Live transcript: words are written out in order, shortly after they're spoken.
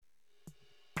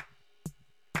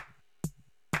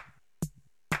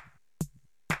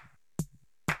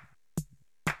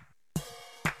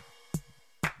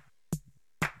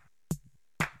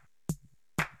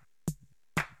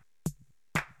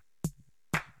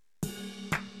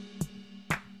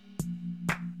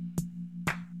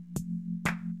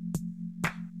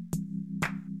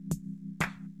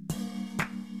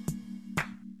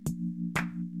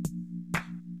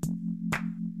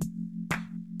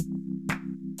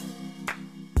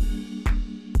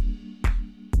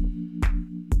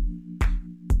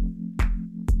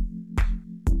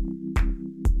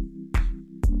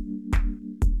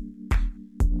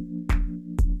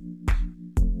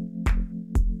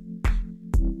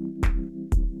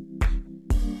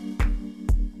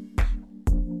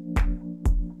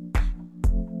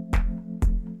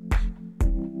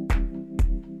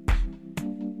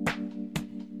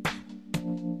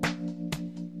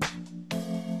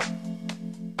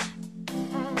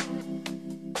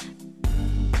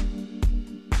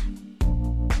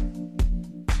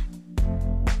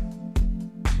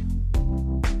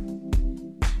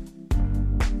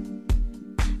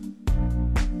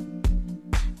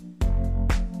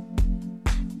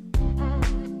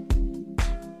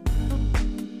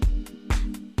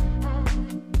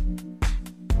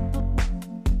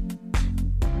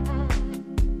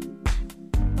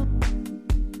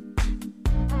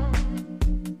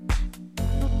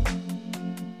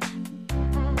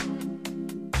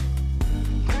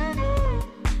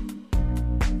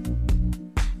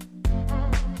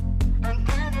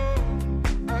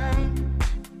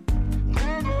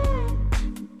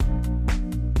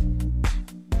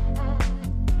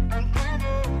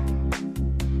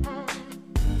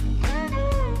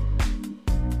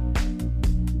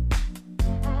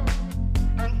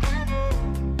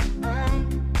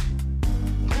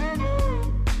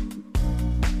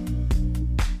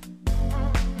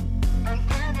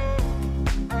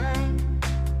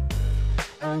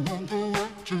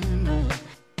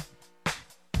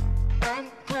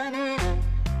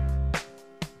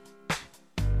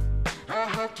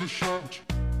to shout.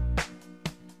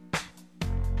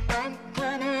 I'm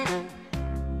coming up.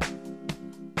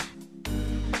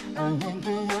 I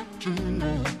wonder what to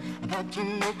know. I got to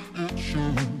know it's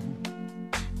you.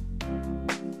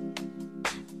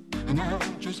 And I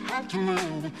just have to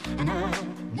live. And I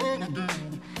wanna do.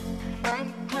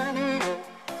 I'm coming up.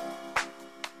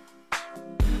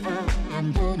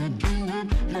 I'm gonna do it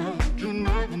like you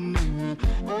never knew it.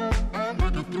 Oh, I'll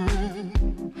make it through.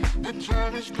 The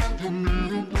time has come for me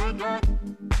to break out.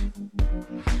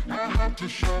 I have to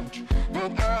shout,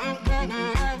 but I am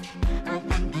coming out. I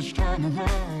think this time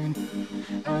around,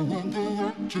 I wonder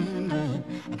what to know.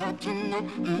 I got to know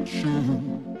it's you.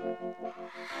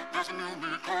 There's a new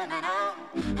me coming out,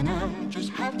 and I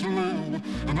just have to live.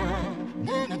 And I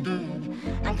wanna do.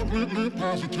 I'm completely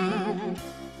positive.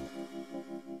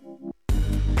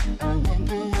 I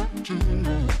wonder what to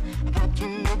know. I got to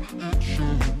know it's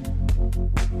you.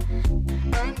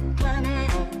 I'm coming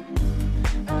up.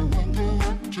 I wonder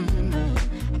what to know.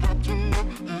 I got to know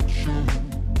it's you.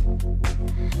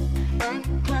 I'm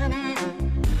coming up.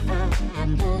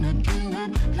 I'm gonna do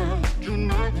it like you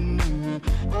never knew it.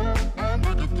 Oh, I'll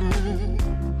make it through.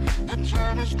 The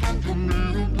time has come for me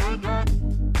to break out.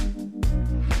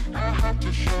 I have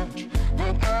to shout,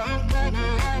 but I am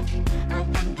coming out. I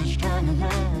think this time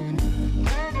around.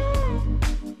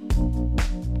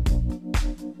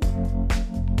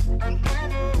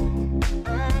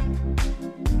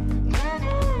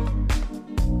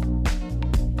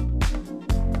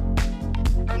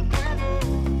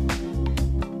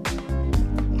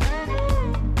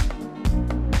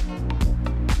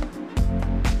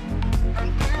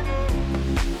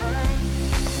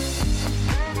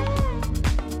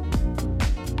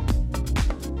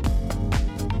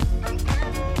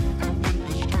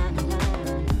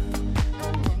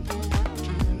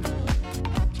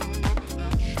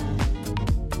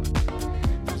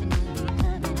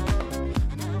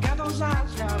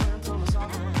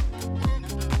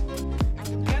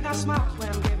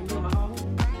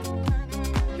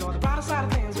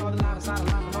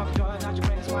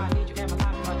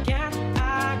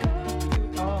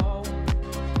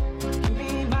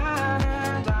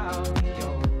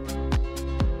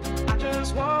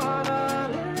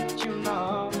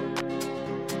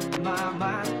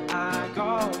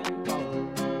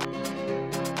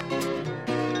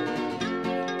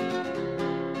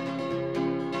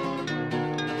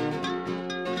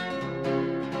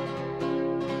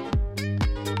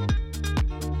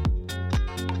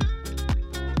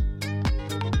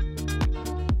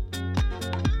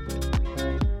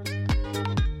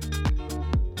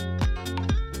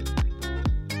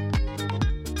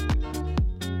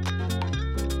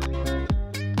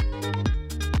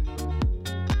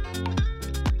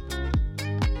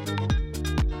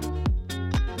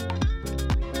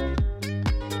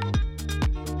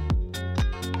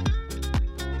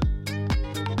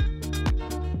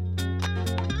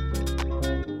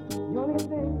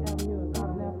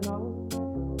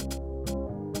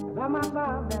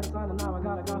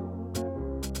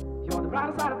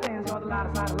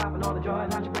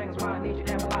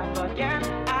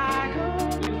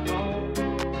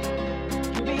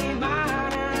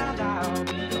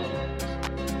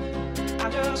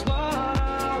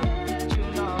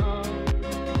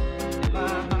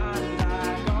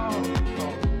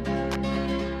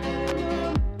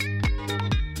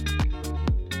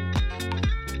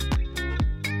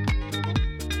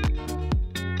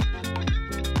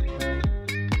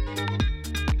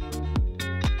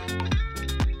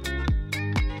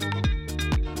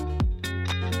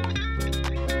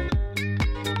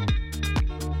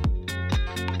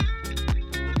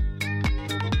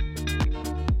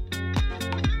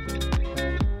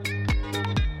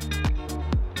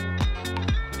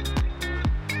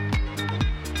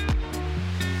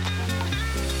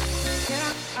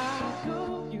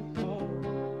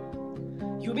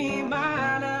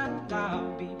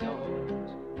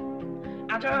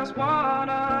 I'm just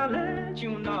wanna let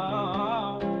you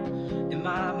know, in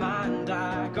my mind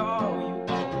I call you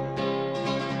home.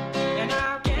 And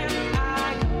how can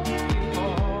I call you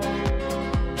home?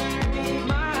 Be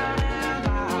mine and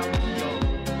I'll be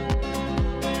yours.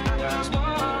 I just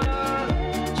wanna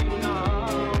let you know,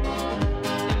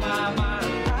 in my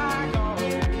mind I call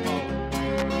you home.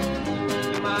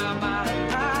 In my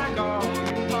mind I call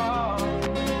you home.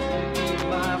 In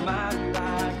my mind I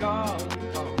call you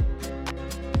home.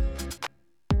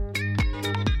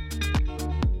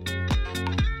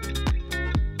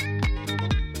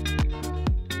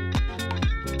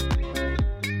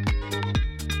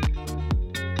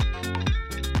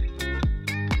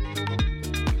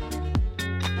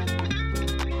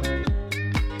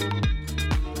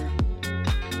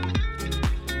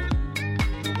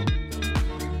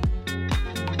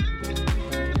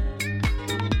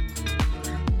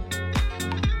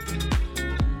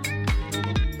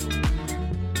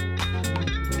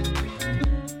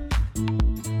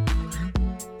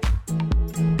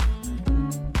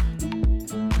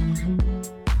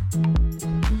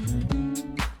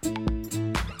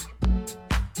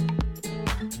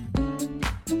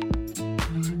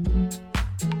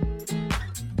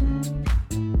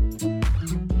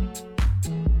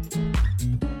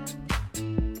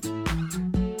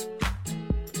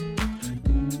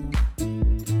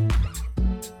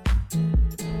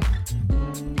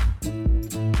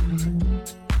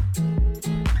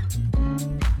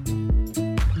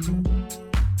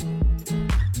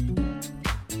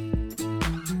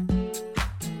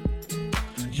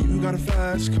 got a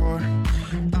fast car.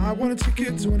 I want a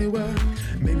ticket to anywhere.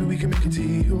 Maybe we can make a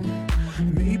deal.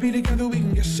 Maybe together we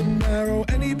can get somewhere. Oh,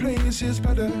 any place is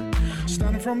better.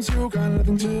 Starting from zero, got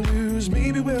nothing to lose.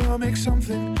 Maybe we'll make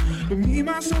something. But me,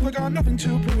 myself, I got nothing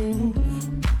to prove.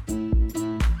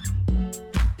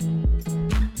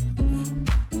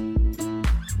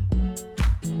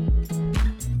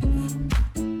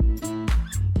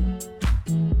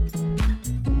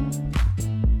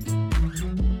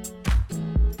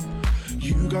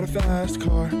 Got a fast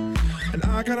car, and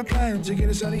I got a plan to get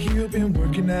us out of here. Been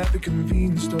working at the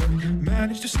convenience store.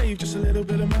 Managed to save just a little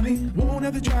bit of money. Won't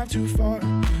have to drive too far.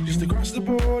 Just across the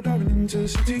border and into the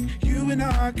city. You and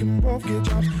I can both get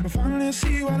jobs and finally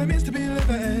see what it means to be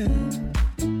living.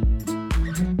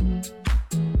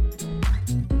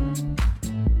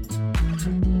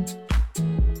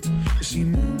 See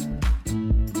me.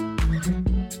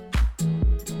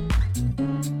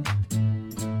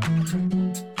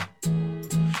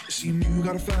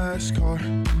 Got a fast car,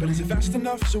 but is it fast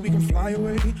enough so we can fly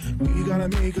away? We gotta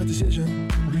make a decision.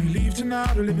 We leave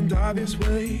tonight or live and die this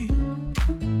way.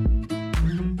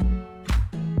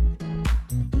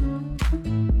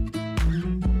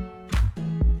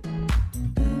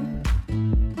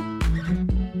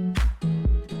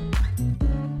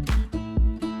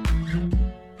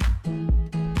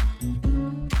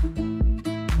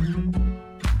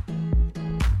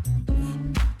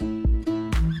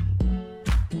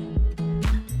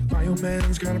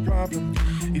 Man's got a problem.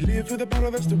 He lived with a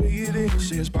bottle, that's the way it is.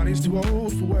 Say his body's too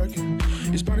old for working.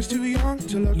 His body's too young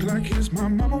to look like his. My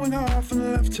mama went off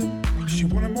and left him. She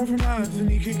wanted more from life than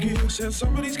he could give. Said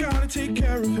somebody's gotta take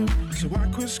care of him. So I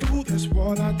quit school, that's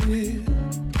what I did.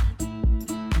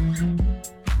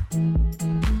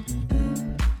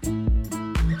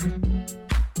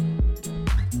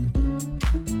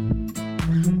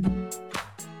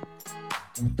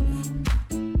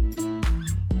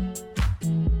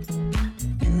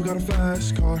 Got a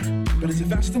fast car, but is it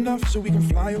fast enough so we can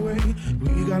fly away?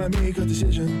 We gotta make a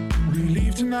decision. We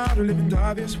leave tonight or live and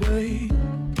die this way.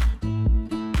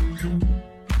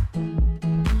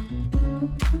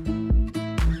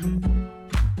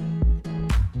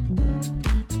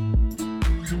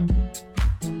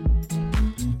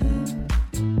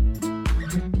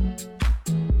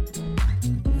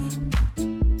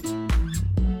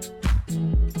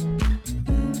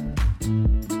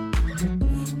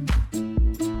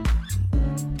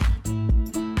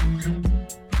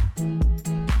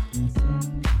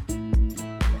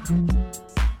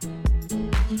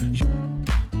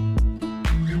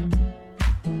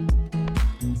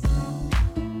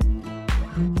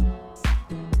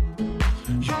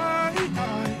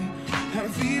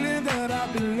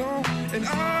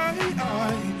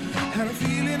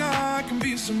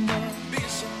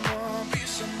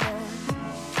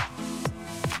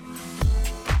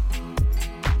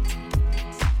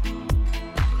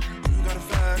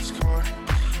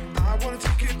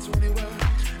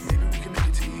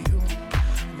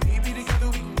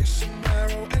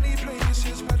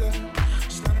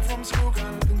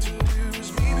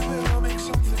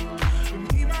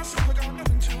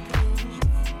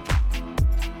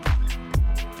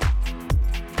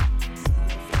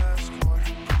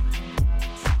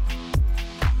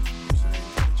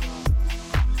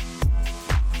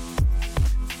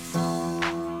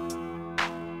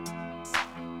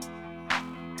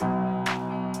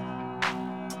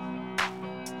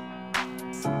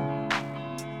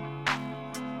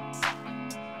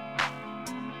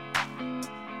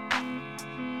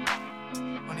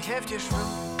 helf dir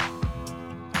schwimmen.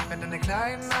 Wenn deine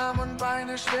kleinen Arme und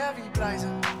Beine schwer wie Blei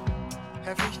sind,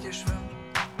 helf ich dir schwimmen.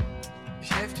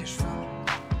 Ich helf dir schwimmen.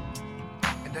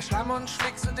 Wenn der Schlamm und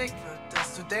Schlick so dick wird,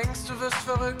 dass du denkst, du wirst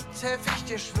verrückt, helf ich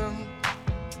dir schwimmen.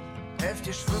 Helf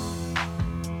dir schwimmen.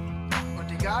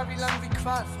 Und egal wie lang, wie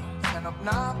qualvoll, fern ob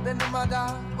nah, bin immer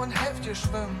da und helf dir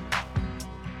schwimmen.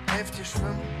 Helf dir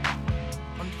schwimmen.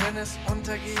 Und wenn es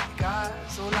untergeht, egal,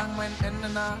 solang mein Ende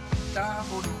naht, da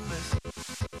wo du bist.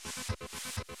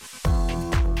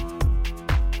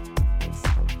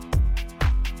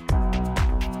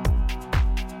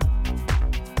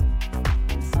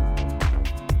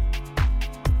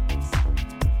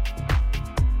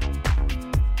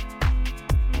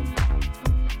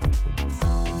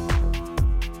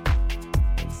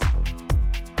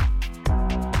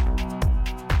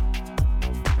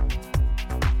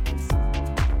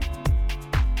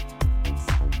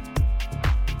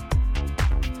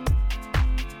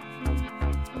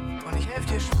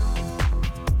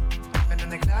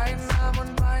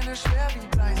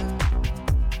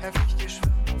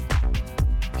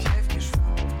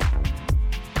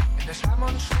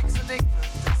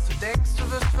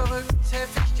 Verrückt, sonst helf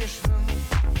ich dir schwimmen.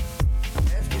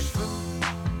 Helf dir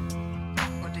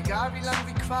schwimmen. Und egal wie lang,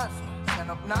 wie qualvoll, fern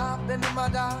ob nah, bin immer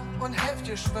da und helf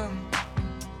dir schwimmen.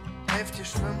 Helf dir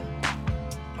schwimmen.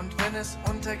 Und wenn es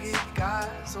untergeht, egal,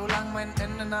 solang mein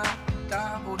Ende nah,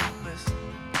 da wo du bist.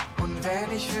 Und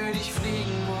wenn ich für dich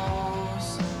fliegen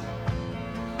muss,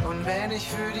 und wenn ich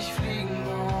für dich fliegen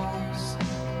muss,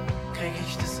 krieg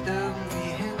ich das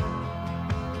irgendwie hin.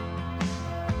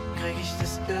 Krieg ich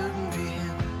das irgendwie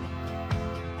hin.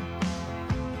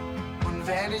 Und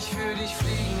wenn ich für dich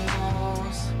fliegen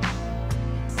muss,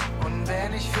 und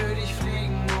wenn ich für dich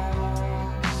fliegen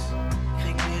muss,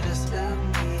 kriegen wir das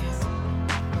irgendwie hin.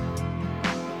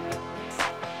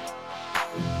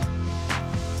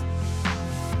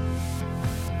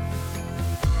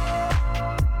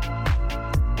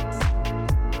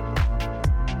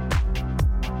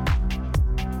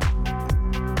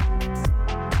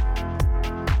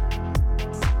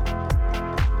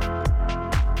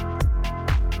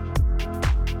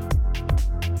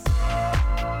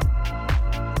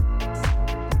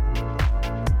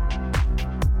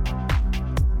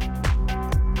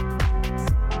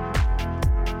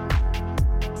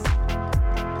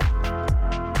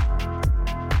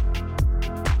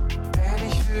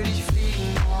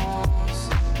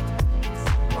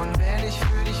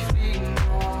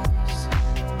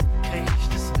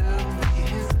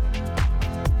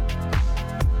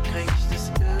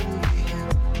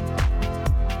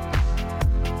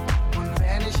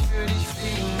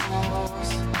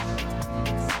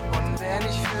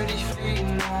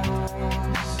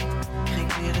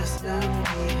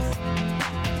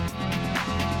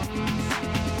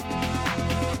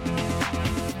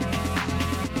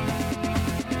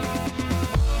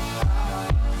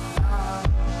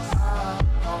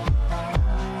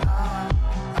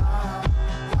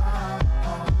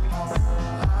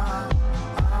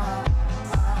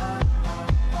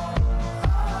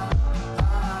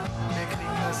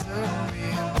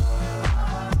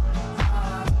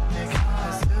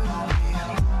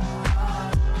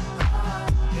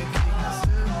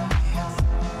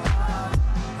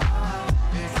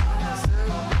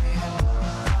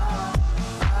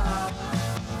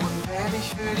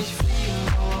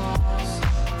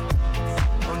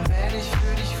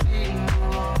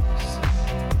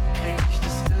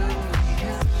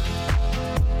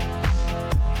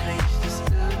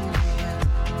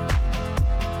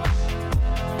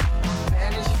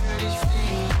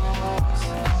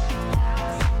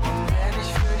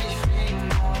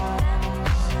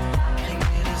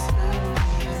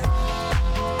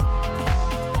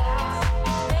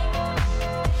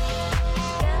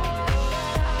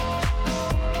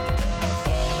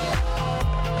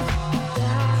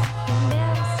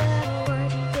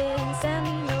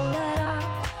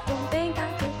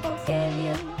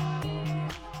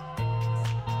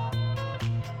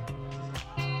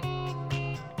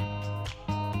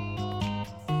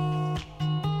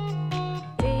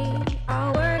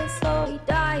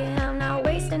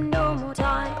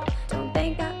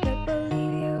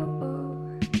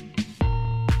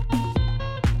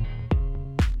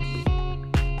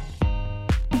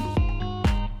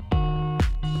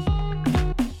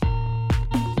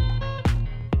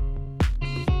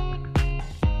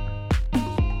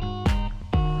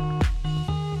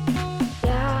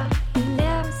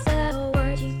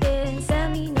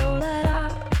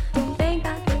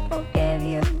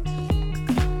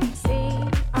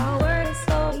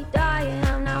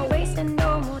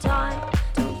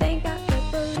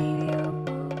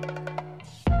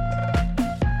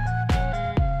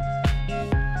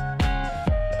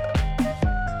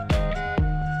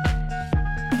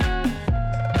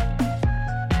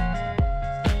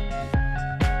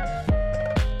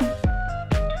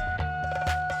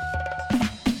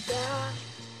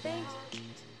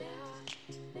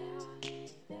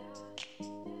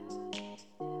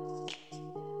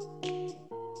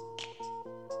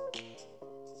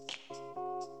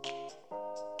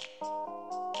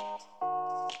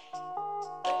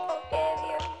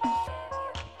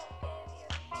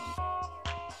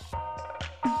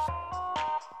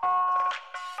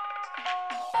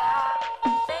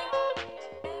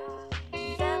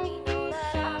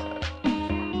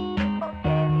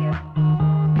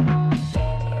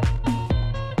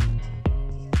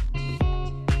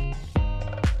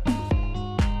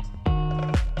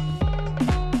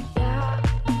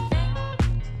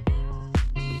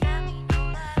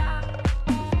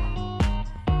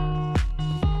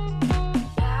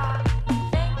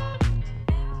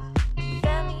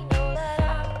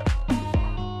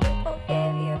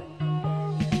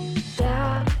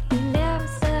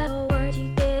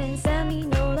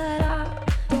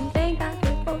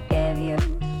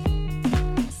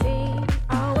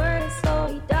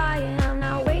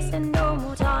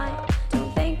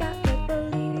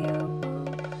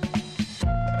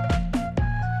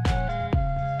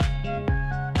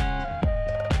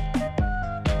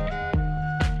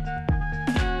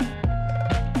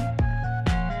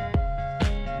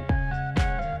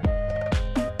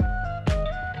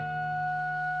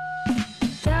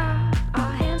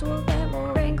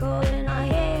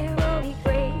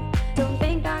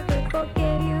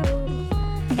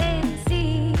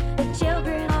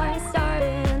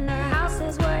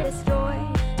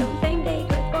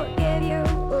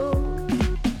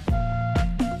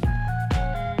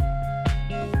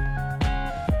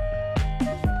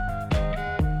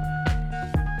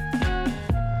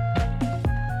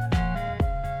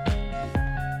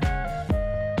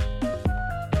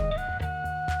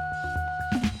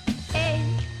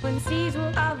 seas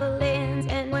will have the lands,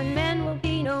 and when men will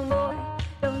be no more,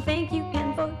 don't think you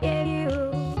can forget you.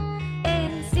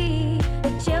 And see,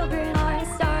 the children are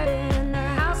starving and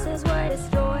their houses were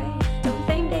destroyed. Don't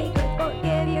think they could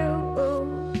forgive you.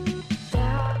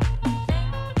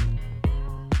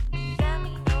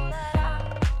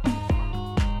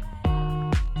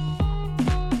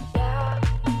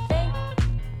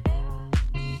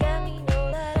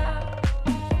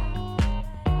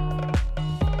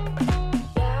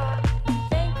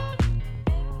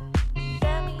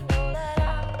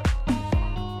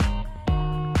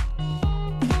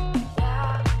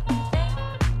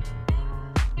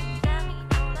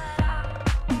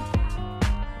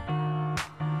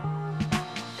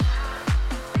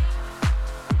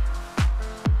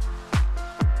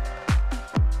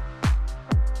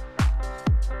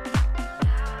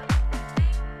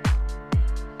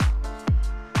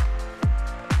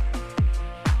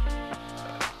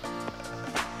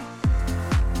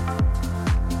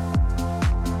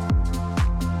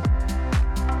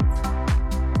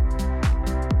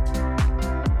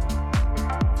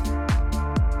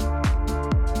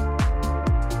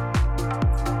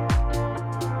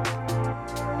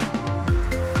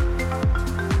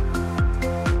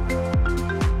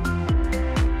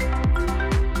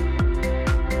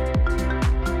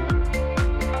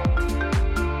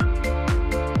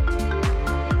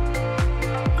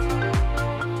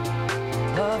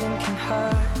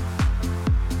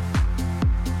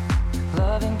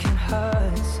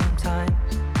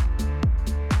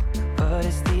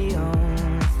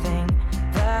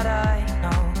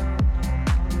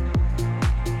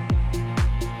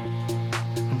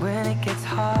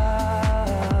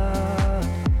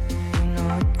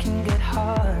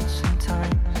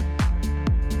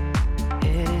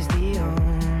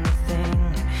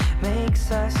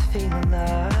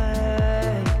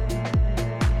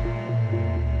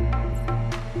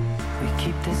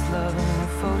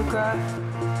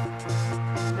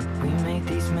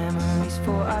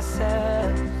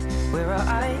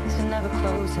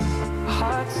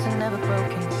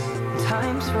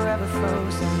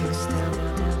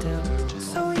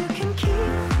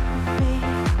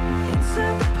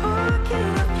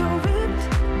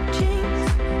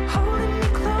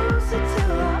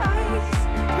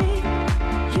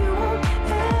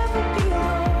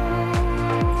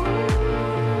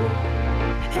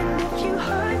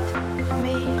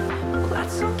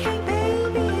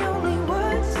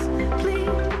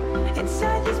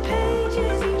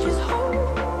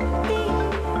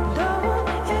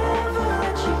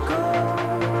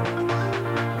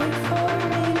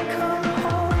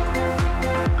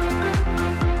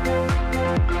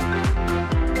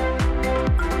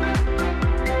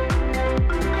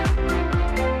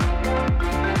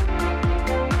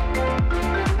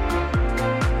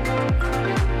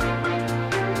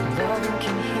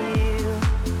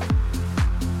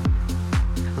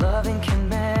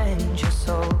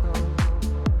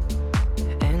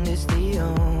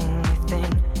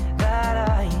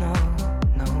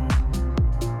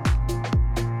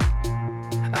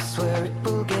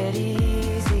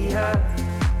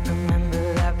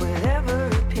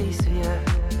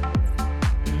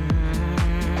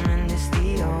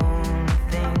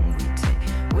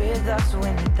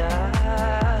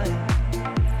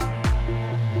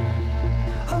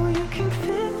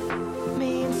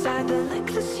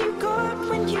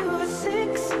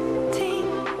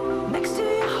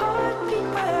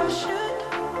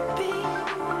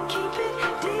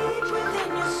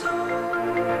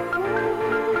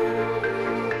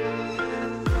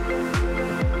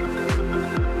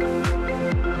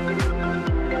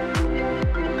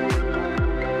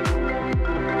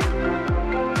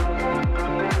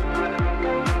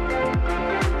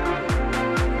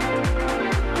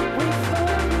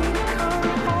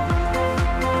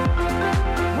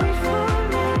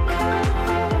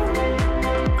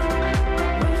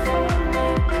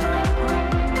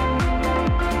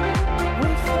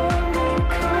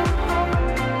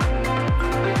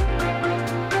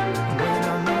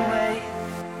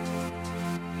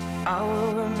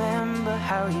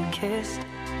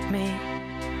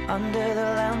 Under the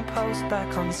lamppost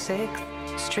back on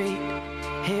 6th Street,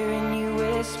 hearing you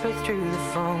whisper through the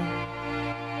phone,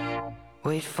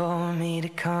 wait for me to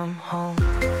come home.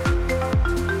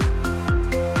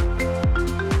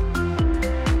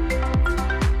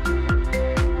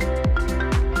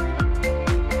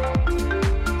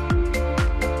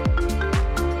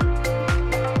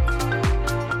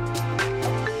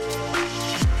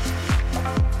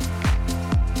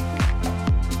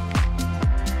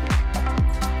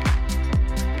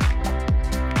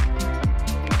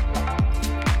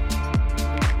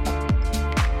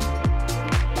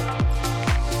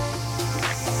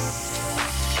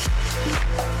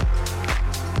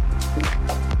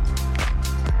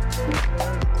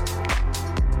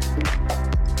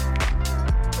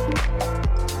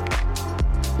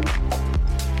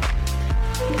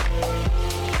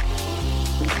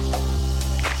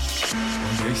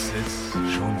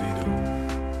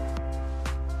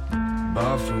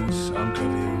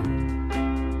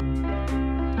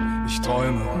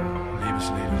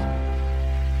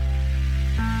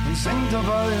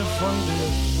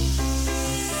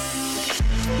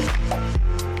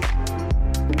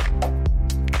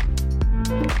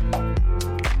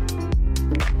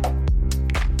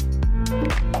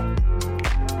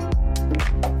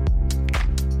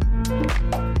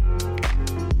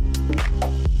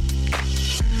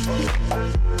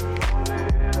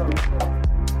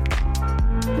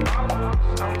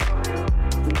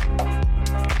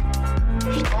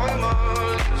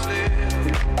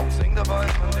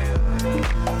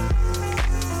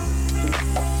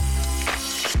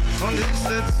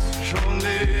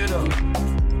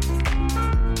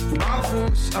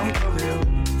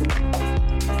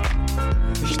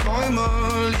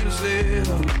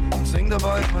 Liebeslieder und sing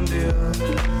dabei von dir.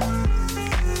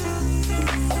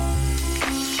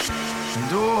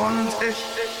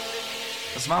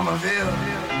 Das war mal wer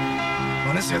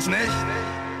und ist jetzt nicht,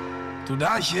 du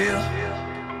da ich hier.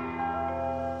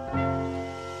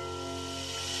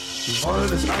 Du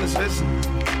wolltest alles wissen,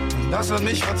 und das hat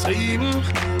mich vertrieben.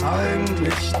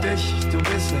 Eigentlich dich, du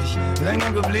bist nicht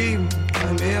länger geblieben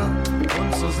bei mir.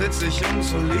 Und so sitz ich, um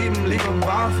zu lieben, lieg und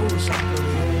barfuß am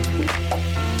Klavier.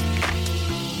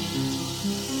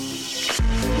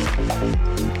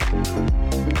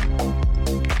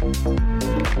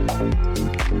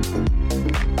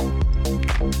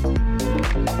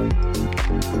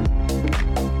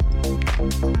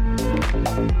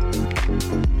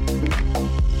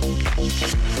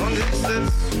 Und ich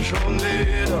sitz schon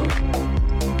wieder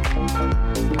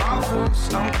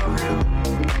barfuß am Klavier.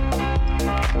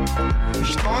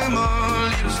 Ich träume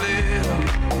Liebeslieder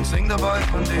und sing dabei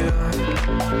von dir.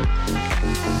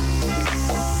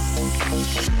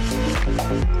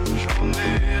 Schon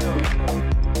wieder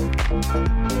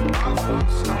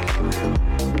barfuß am Klavier.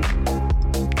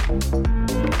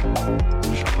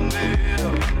 Schon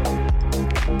wieder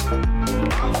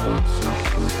barfuß am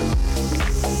Klavier.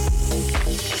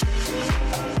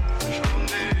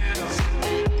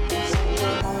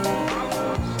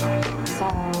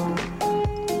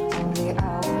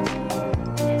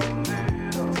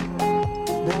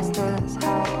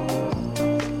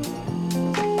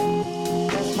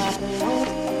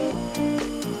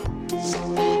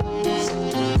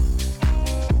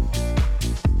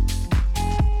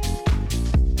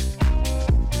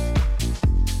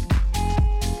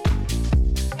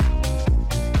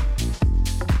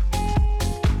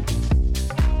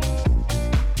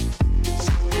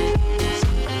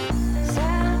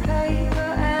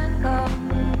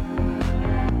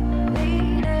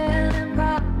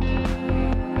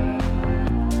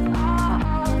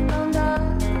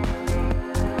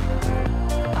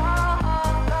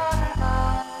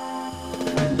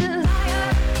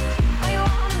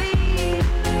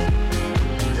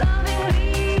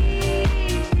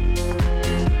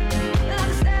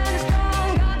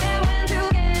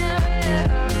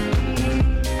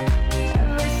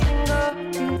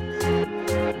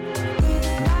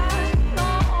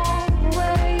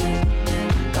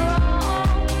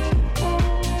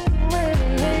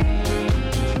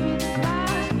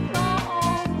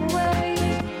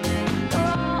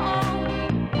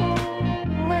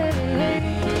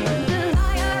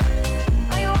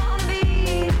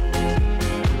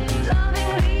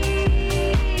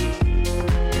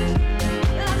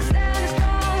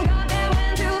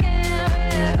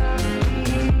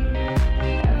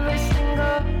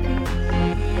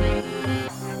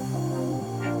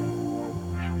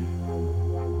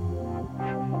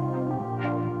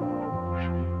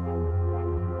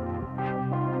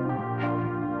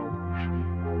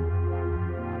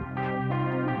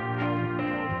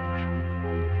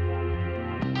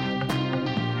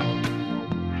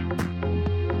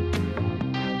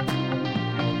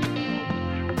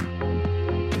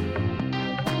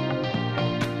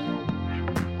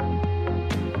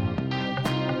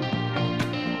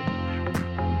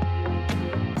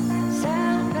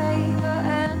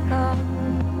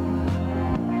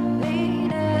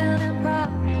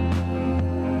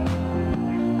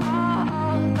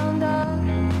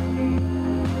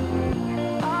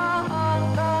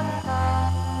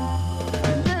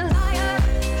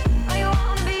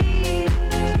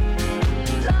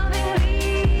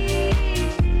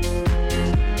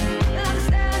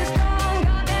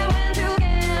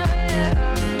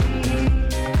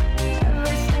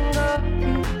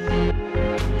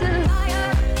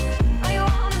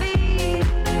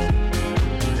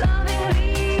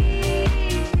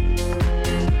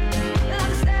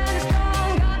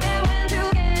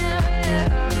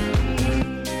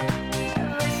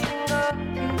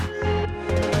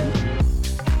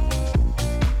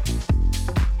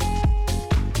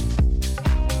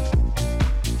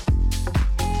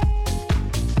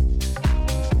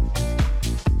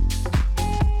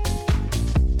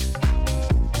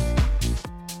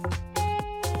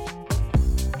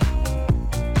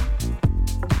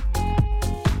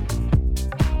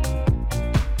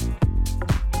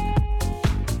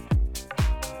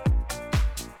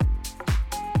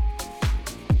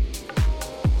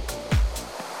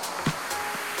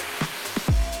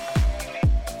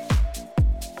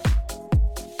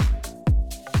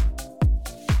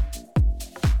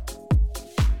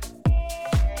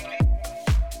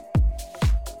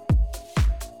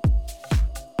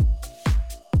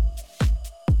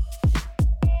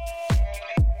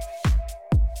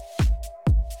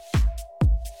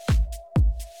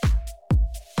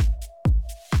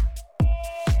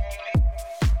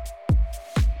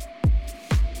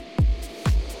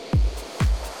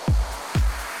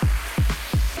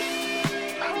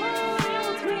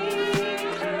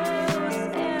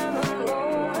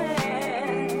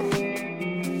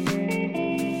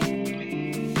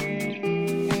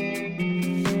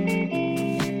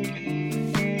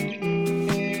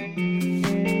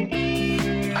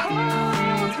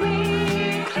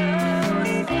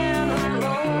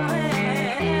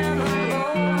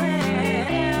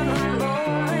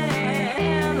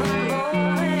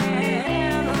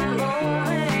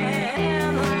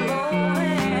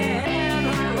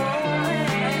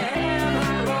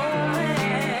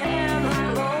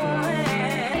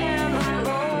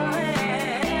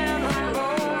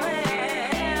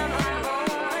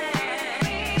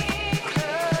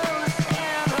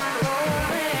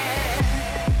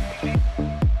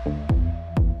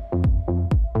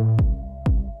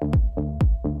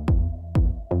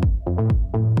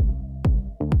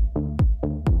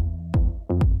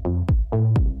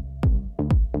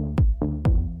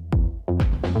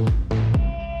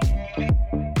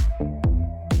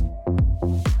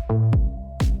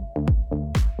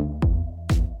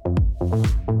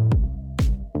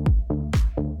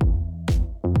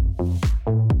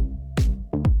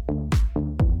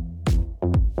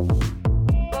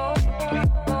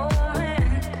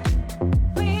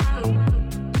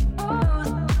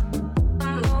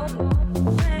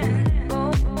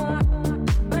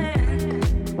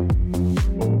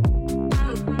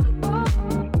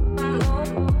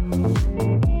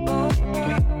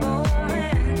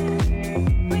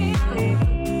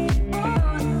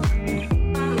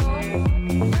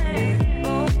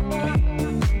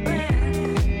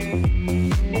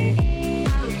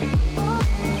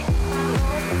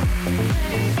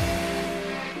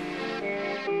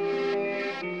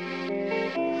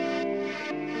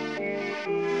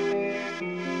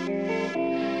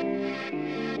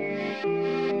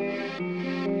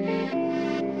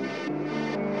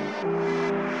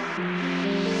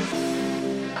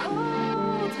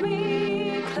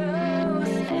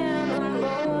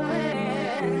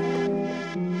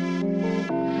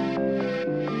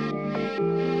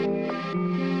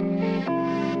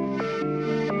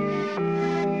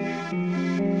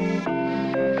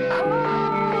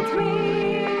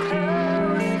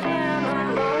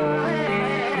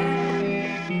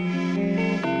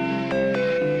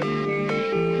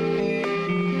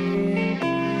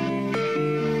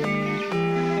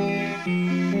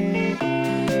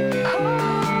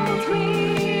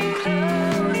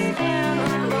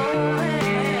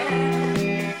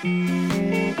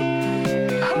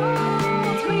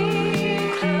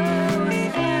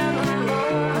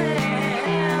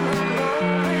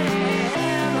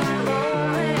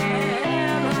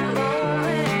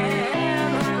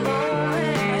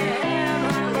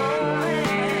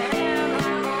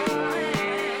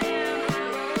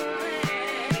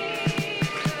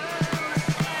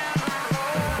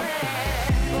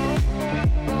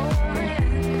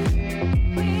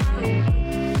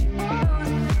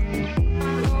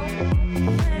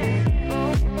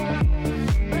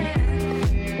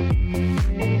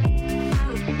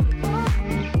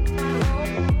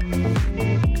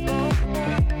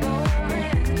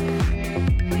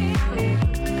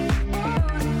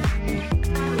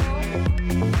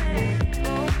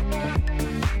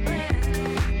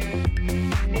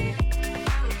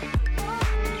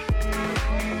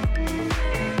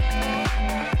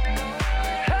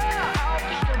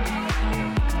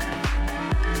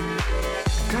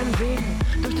 deinen Wegen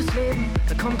durch das Leben,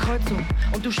 da kommen Kreuzungen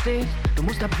und du stehst, du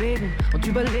musst abwägen und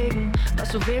überlegen, was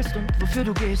du wählst und wofür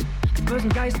du gehst. Die bösen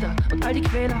Geister und all die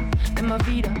Quäler, immer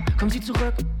wieder kommen sie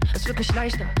zurück. Es wird nicht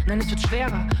leichter, nein, es wird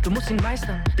schwerer, du musst ihn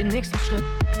meistern, den nächsten Schritt.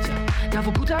 Tja, da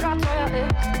wo guter Rat teuer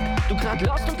ist, du grad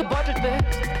lost und gebeutelt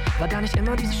bist, war da nicht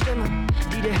immer diese Stimme,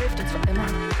 die dir hilft und zwar immer.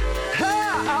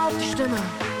 Hör auf die Stimme,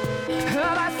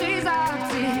 hör was sie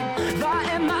sagt, sie war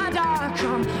immer da,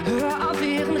 komm, hör auf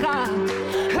ihren Rat.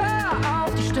 Hör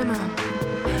auf die Stimme,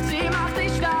 sie macht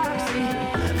dich stark, sie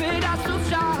will, dass du's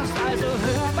schaffst, also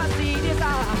hör, was sie dir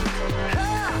sagt.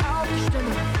 Hör auf die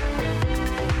Stimme.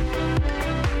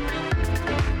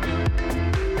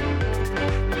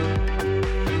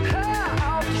 Hör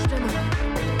auf die Stimme.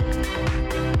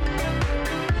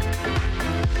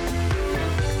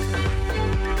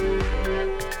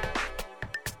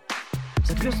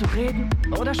 Wirst du reden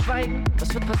oder schweigen?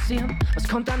 Was wird passieren? Was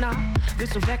kommt danach?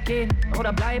 Willst du weggehen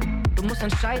oder bleiben? Du musst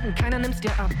entscheiden, keiner nimmt's dir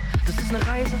ab. Das ist eine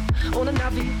Reise ohne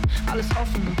Navi, alles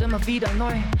offen und immer wieder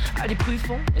neu. All die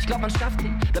Prüfungen, ich glaub man schafft die,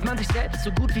 bleibt man sich selbst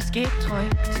so gut wie's geht treu.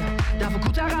 Tja, da wo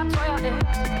guter Rat teuer ist,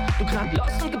 du grad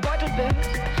lost und gebeutelt bist,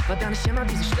 war da nicht immer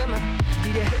diese Stimme,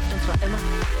 die dir hilft und zwar immer.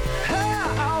 Hör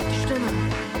auf die Stimme,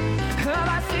 hör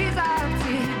was sie sagt,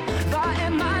 sie war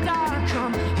immer da,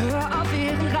 komm, hör auf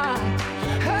ihren Rat.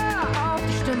 Hör auf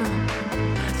die Stimme,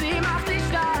 sie macht dich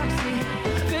stark, sie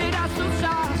will, dass du's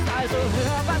schaffst, also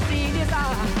hör, was sie dir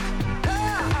sagt.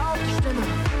 Hör auf die Stimme,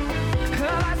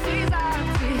 hör, was sie sagt,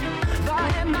 sie war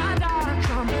immer da,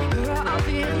 komm, hör auf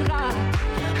ihren Rat.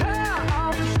 Hör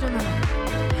auf die Stimme,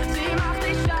 sie macht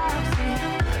dich stark, sie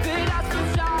will, dass du's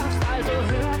schaffst, also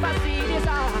hör, was sie dir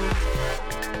sagt.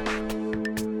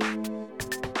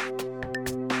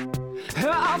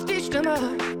 Hör auf die Stimme,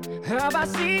 hör, was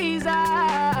sie sagt.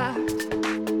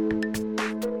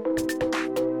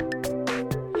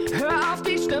 Hör auf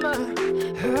die Stimme,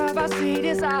 hör, was sie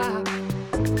dir sagt.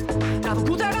 Da wo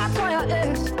guter Rat teuer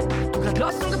ist, du grad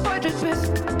lost und gebeutelt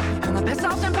bist, hör mal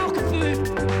besser auf dein Bauchgefühl.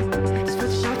 Das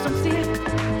führt dich auch zum Ziel.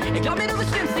 Ich glaub mir, du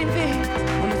bestimmst den Weg.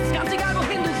 Und es ist ganz egal,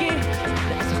 wohin du gehst.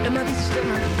 Da ist doch immer diese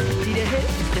Stimme, die dir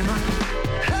hilft, immer.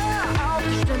 Hör auf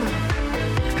die Stimme,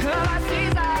 hör, was sie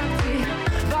sagt. Sie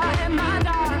war immer da.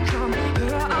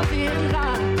 Hör auf ihren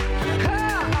Rat,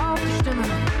 hör auf die Stimme,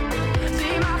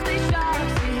 sie macht dich stark,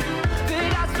 sie will,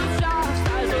 dass du's schaffst,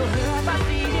 also hör, was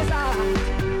sie dir sagt.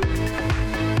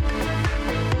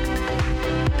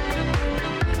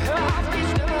 Hör auf die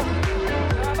Stimme,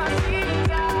 hör, was sie dir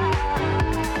sagt.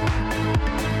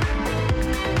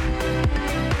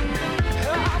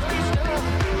 Hör auf die Stimme,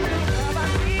 hör, was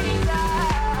sie dir sagt.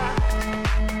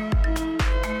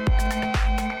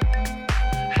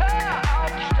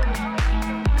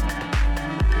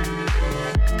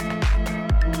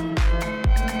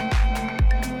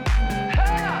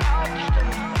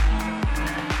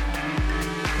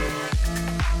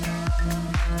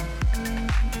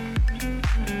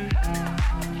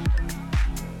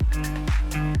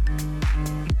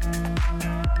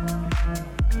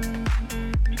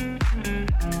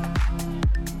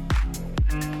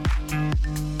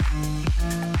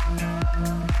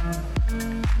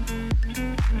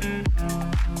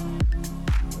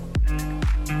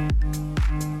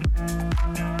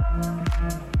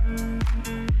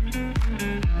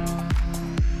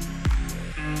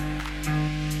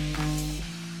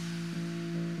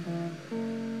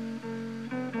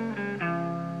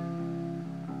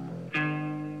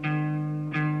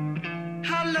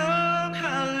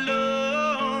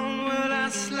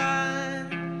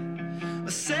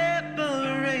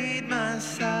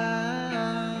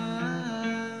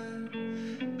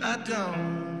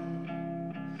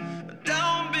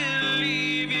 don't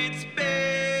believe it's been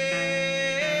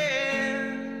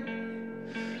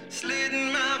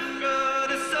slitting my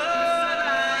throat is all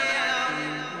I am,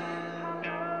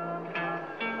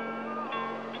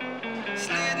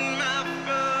 slitting my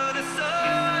throat is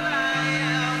all I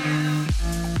am.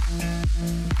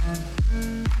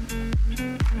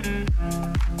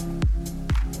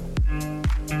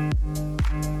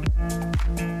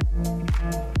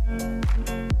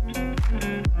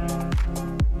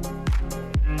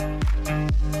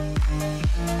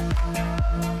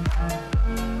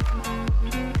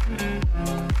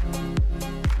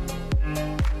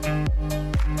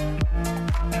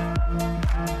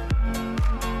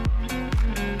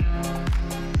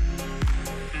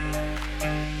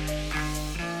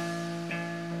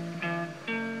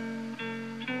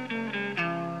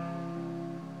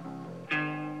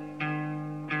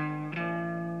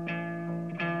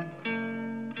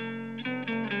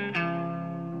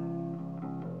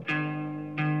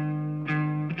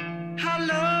 How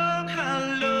long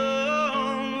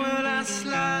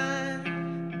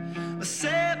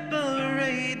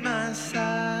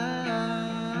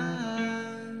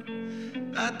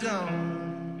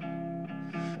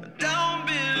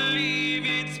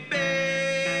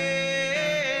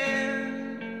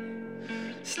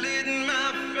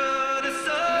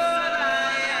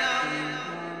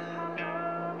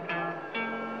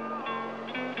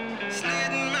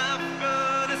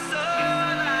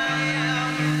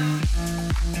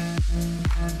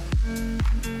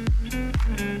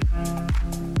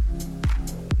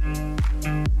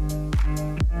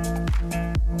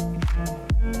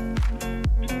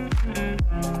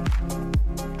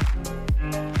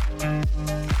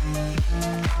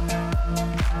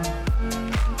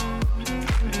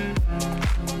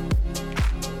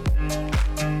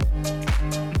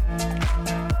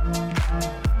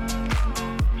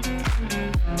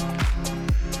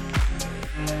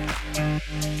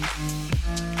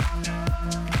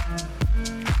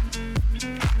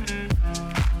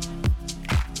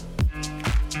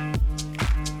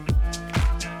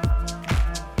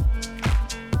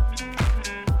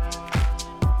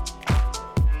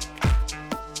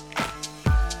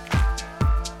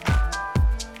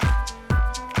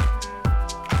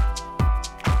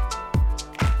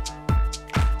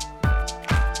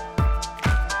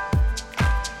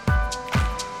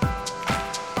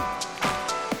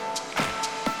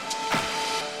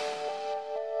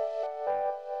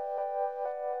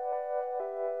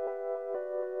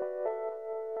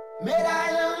Mit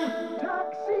einem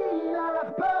Taxi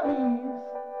nach Paris,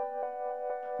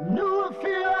 nur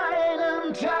für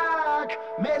einen Tag.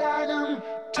 Mit einem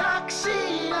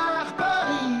Taxi nach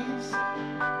Paris,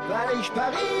 weil ich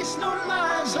Paris nun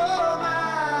mal so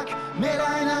mag. Mit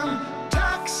einem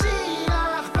Taxi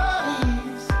nach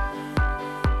Paris,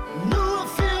 nur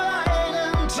für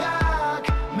einen Tag.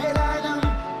 Mit einem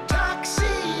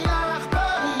Taxi nach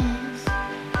Paris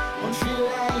und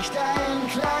vielleicht ein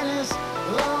kleines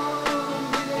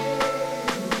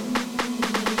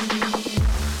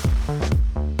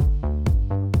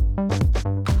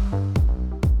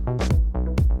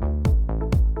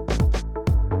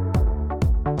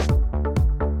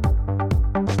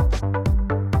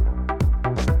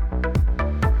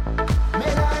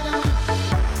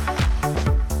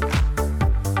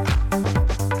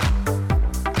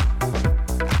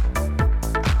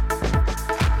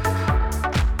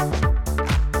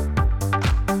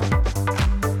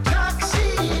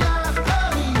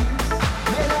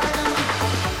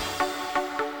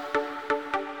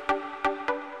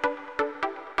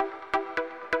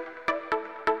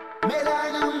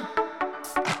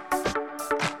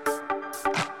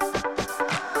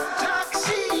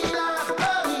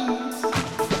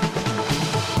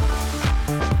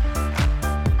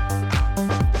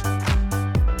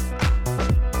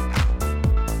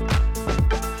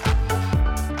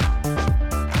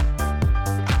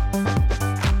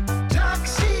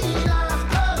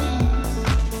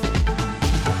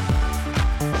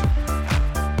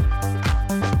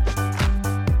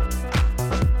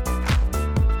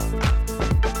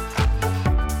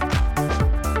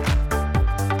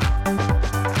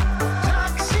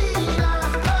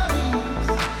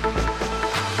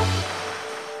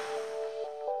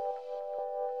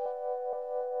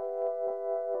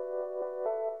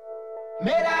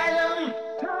Mit einem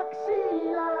Taxi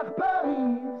nach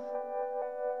Paris,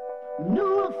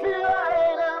 nur für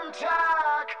einen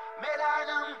Tag. Mit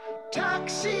einem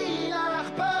Taxi nach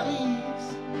Paris,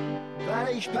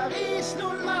 weil ich Paris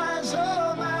nun mal so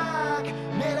mag.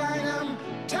 Mit einem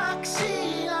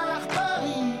Taxi nach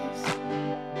Paris,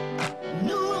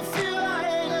 nur für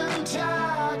einen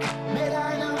Tag. Mit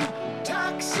einem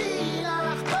Taxi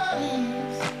nach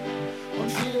Paris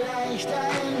und vielleicht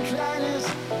ein kleines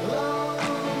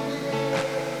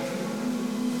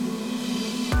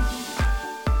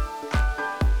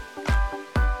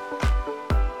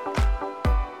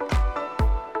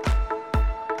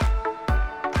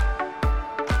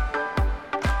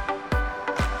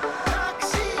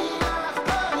Taxi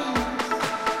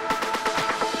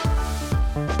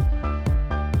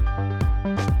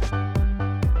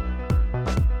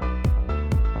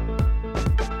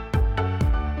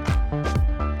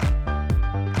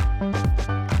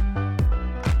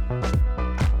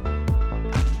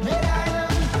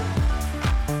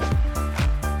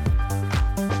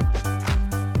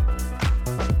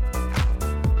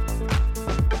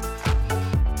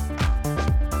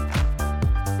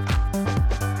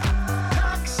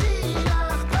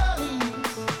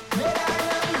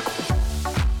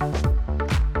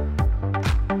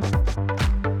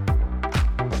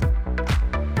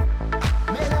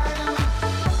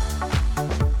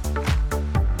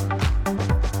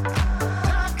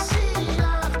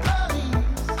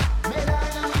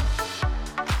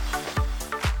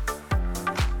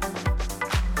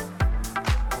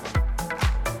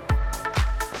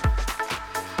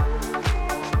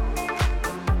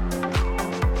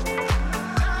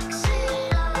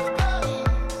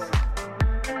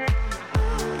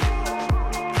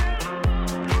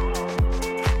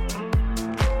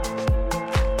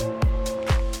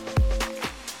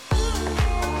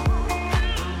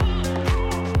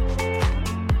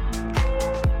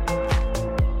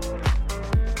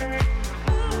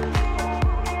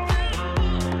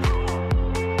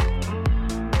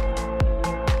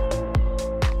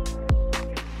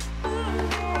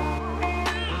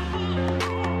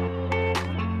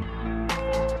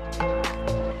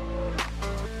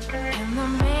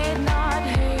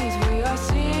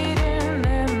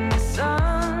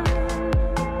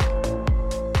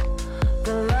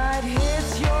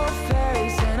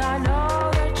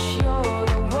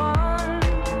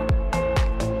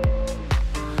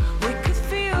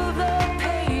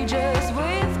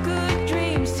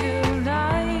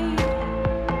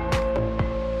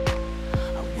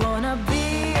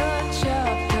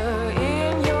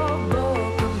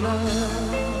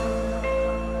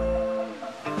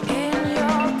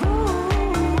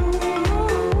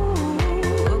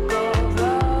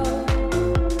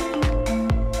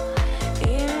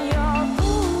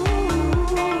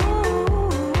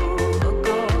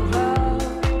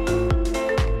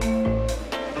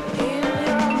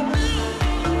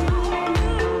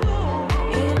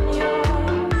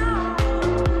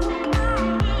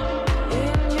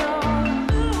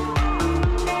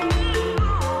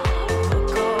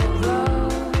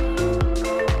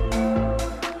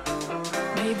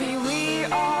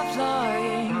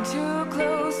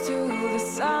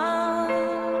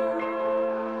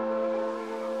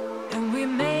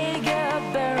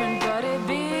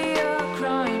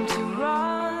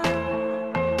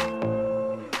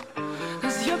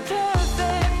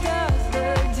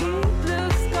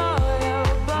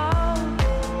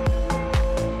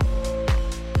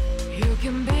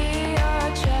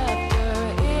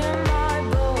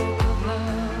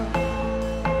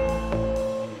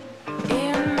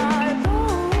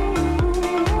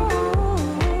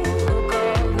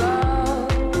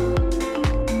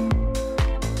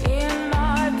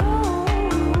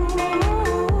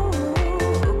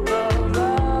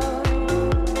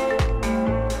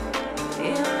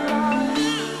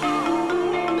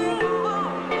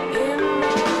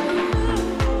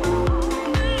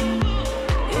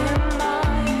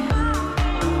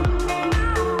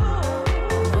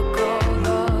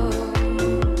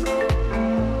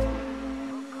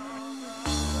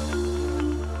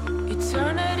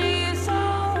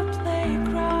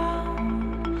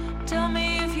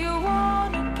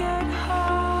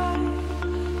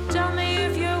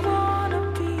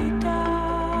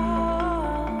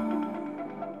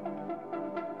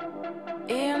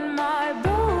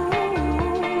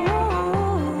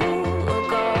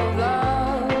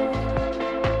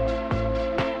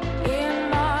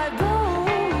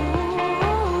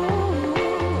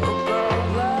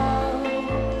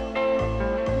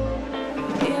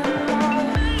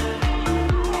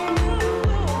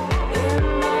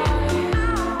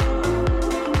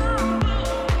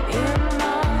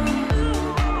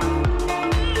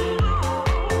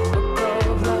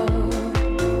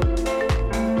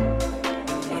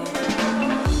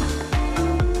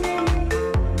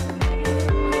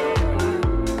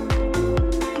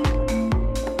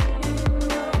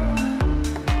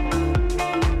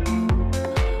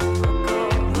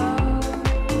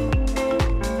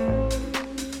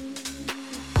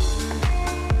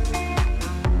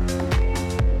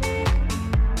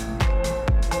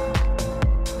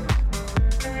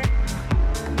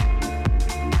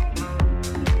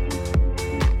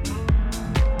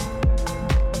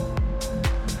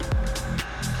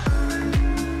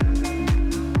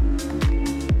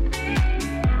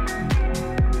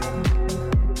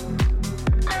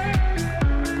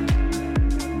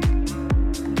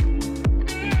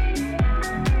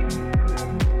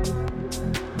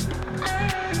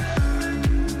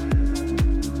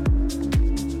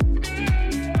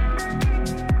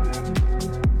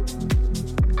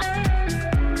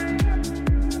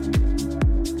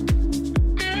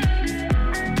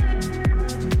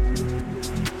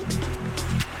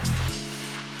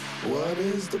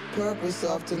purpose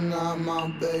of tonight, my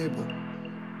baby?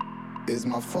 Is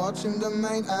my fortune the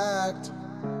main act?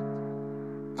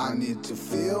 I need to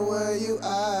feel where you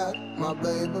at, my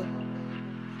baby.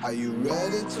 Are you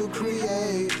ready to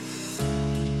create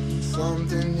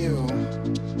something new?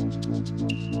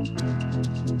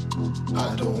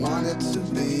 I don't want it to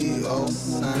be all the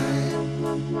same.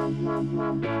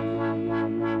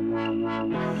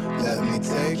 Let me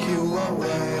take you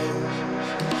away.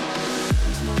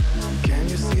 Can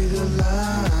you see the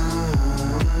light?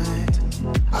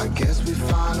 I guess we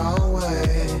find our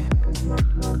way.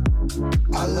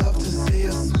 I love to see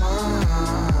a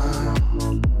smile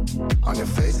on your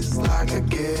face, it's like a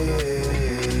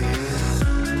gift.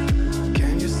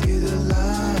 Can you see the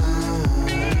light?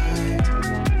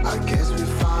 I guess we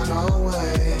find our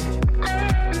way.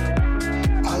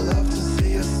 I love to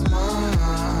see a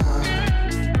smile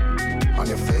on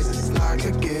your face, it's like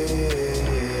a gift.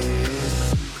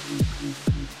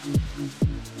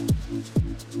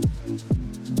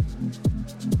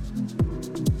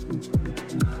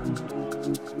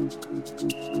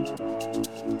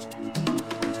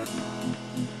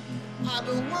 I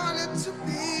don't want it to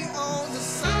be all the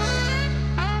same.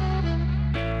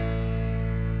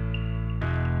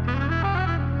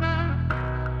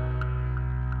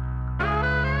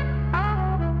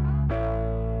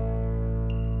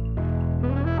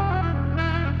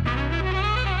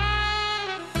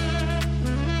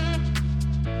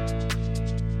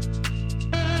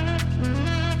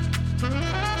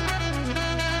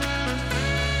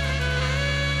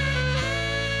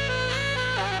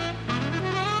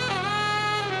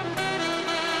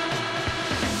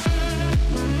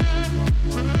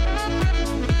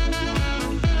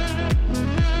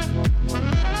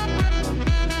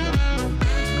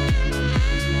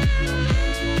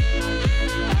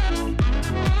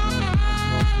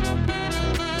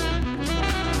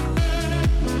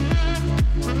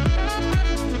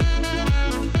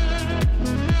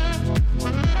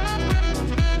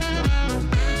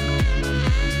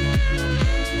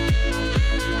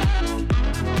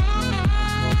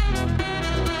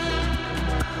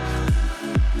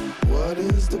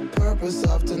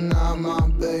 Of tonight, my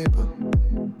baby.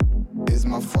 Is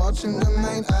my fortune the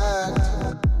main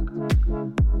act?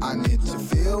 I need to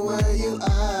feel where you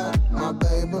at, my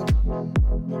baby.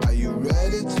 Are you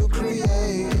ready to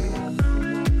create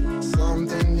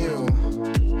something new?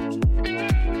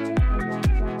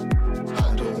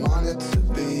 I don't want it to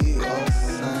be all the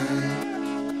same.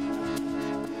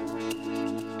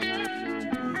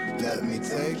 Let me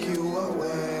take you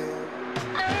away.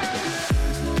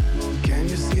 Can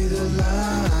you see the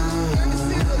light?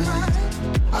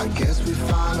 I guess we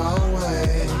find our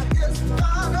way.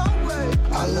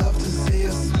 I love to see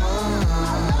a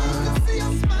smile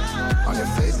on your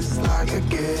face, it's like a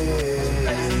gift.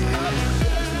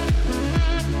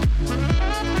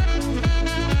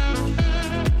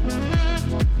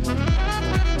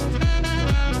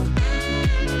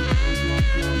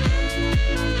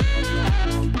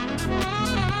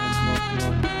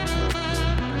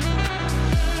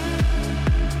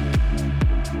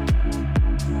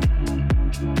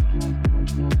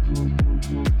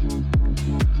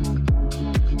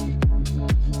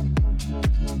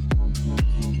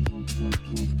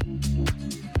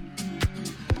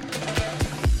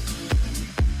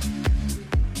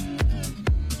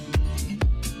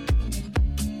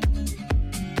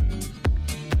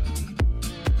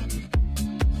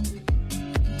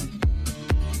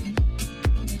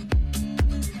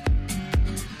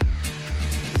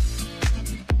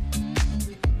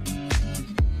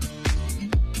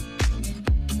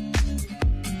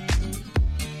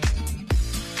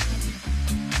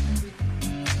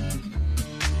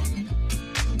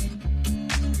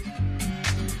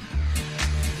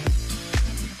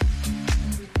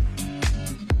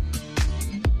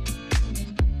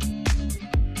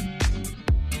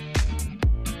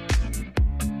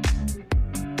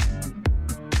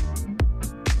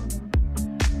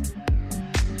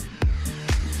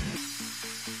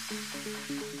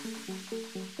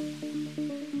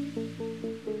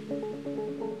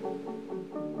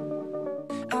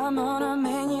 I'm on a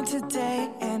menu today,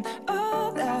 and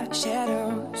all the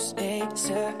shadows, they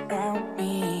surround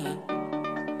me.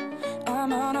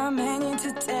 I'm on a menu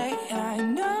today, and I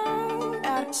know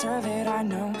how to serve it, I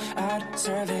know how to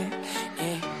serve it,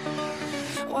 yeah.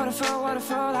 Waterfall,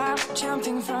 waterfall, I'm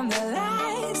jumping from the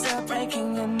lights, are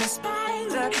breaking and the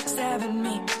spines are stabbing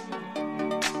me.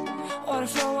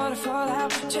 Waterfall, waterfall,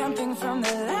 I'm jumping from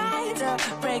the lights, are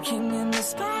breaking and the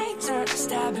spikes are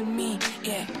stabbing me,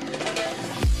 yeah.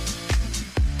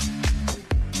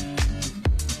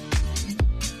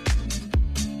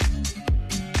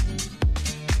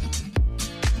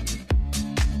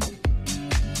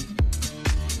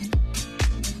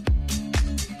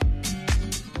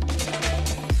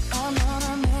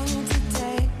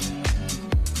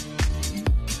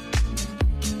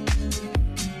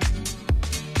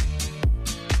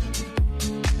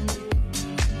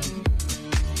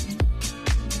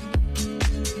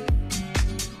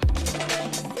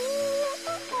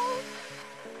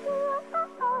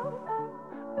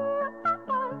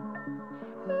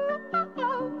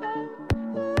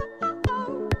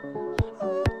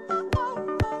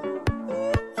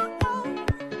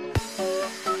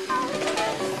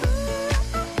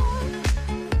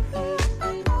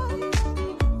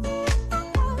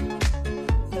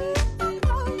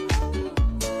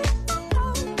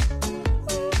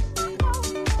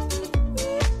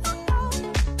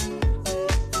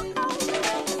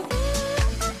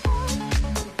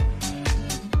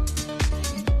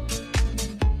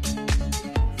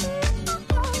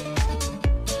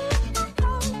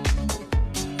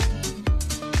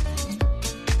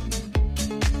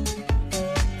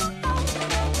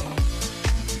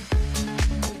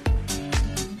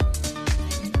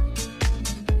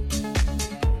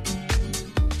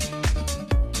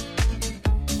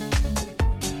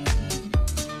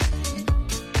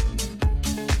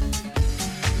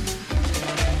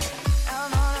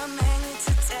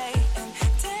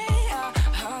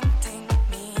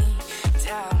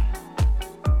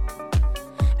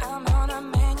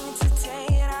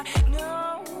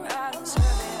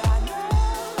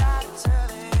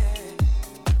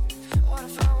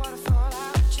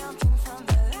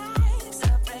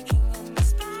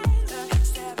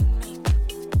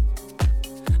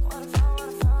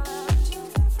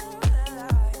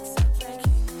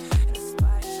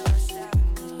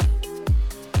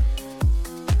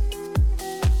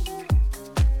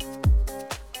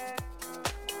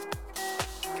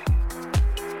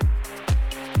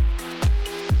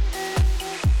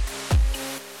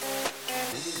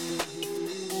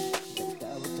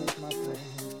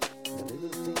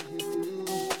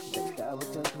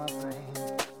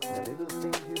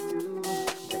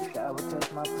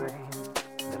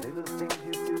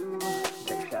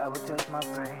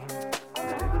 brain.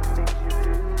 The little things you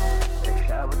do, they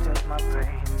sabotage my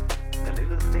brain. The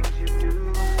little things you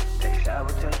do, they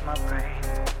sabotage my brain.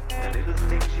 The little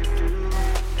things you do,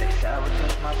 they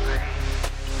sabotage my brain.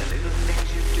 The little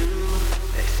things you do,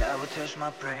 they sabotage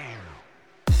my brain.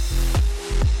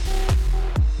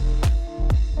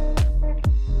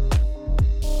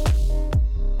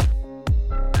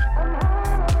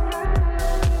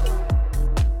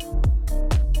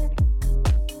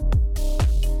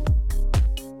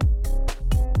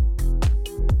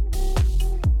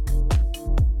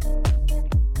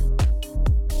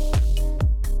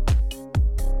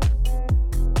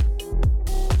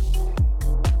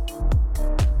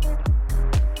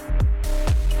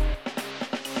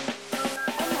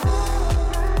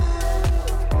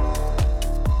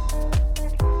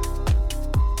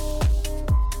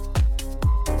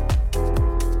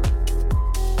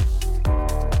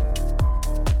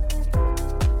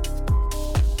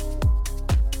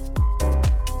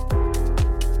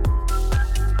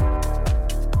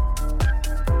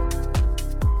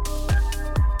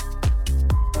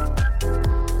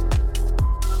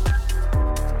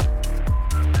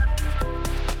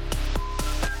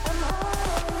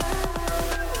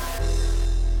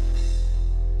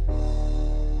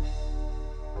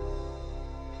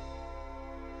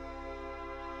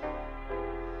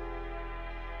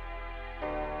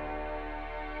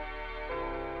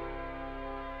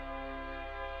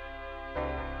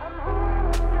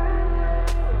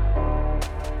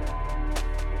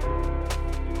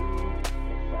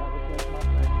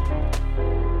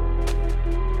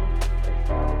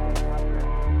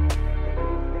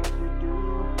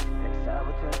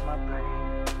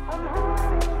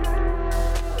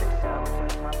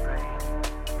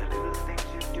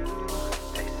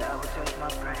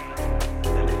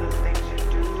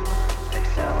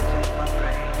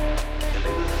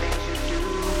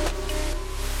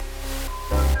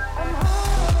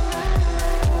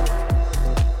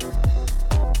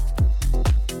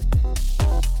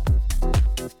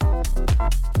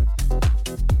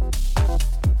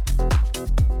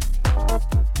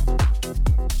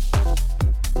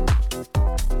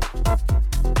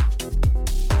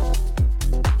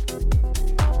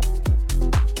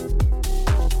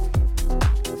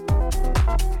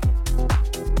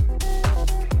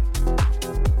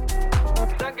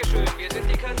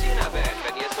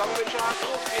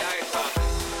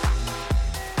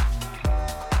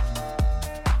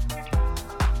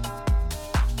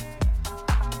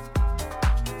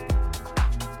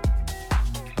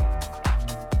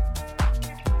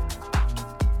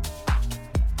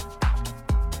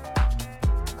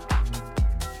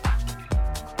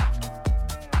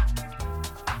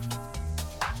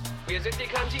 Wir sind die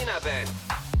Cantina-Band.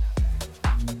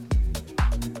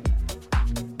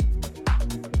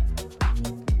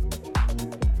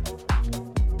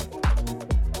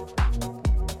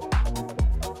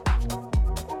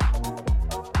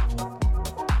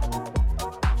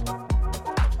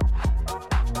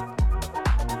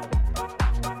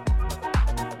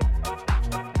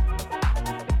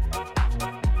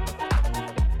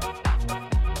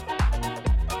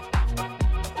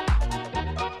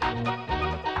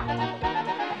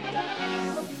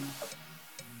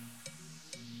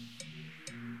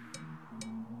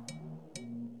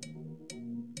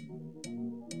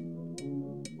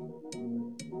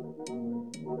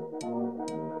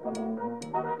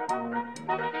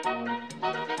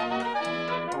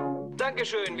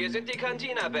 Dankeschön, wir sind die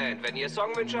Cantina-Band. Wenn ihr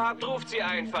Songwünsche habt, ruft sie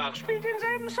einfach. Spielt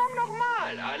denselben Song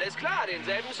nochmal. Alles klar,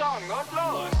 denselben Song und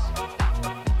los.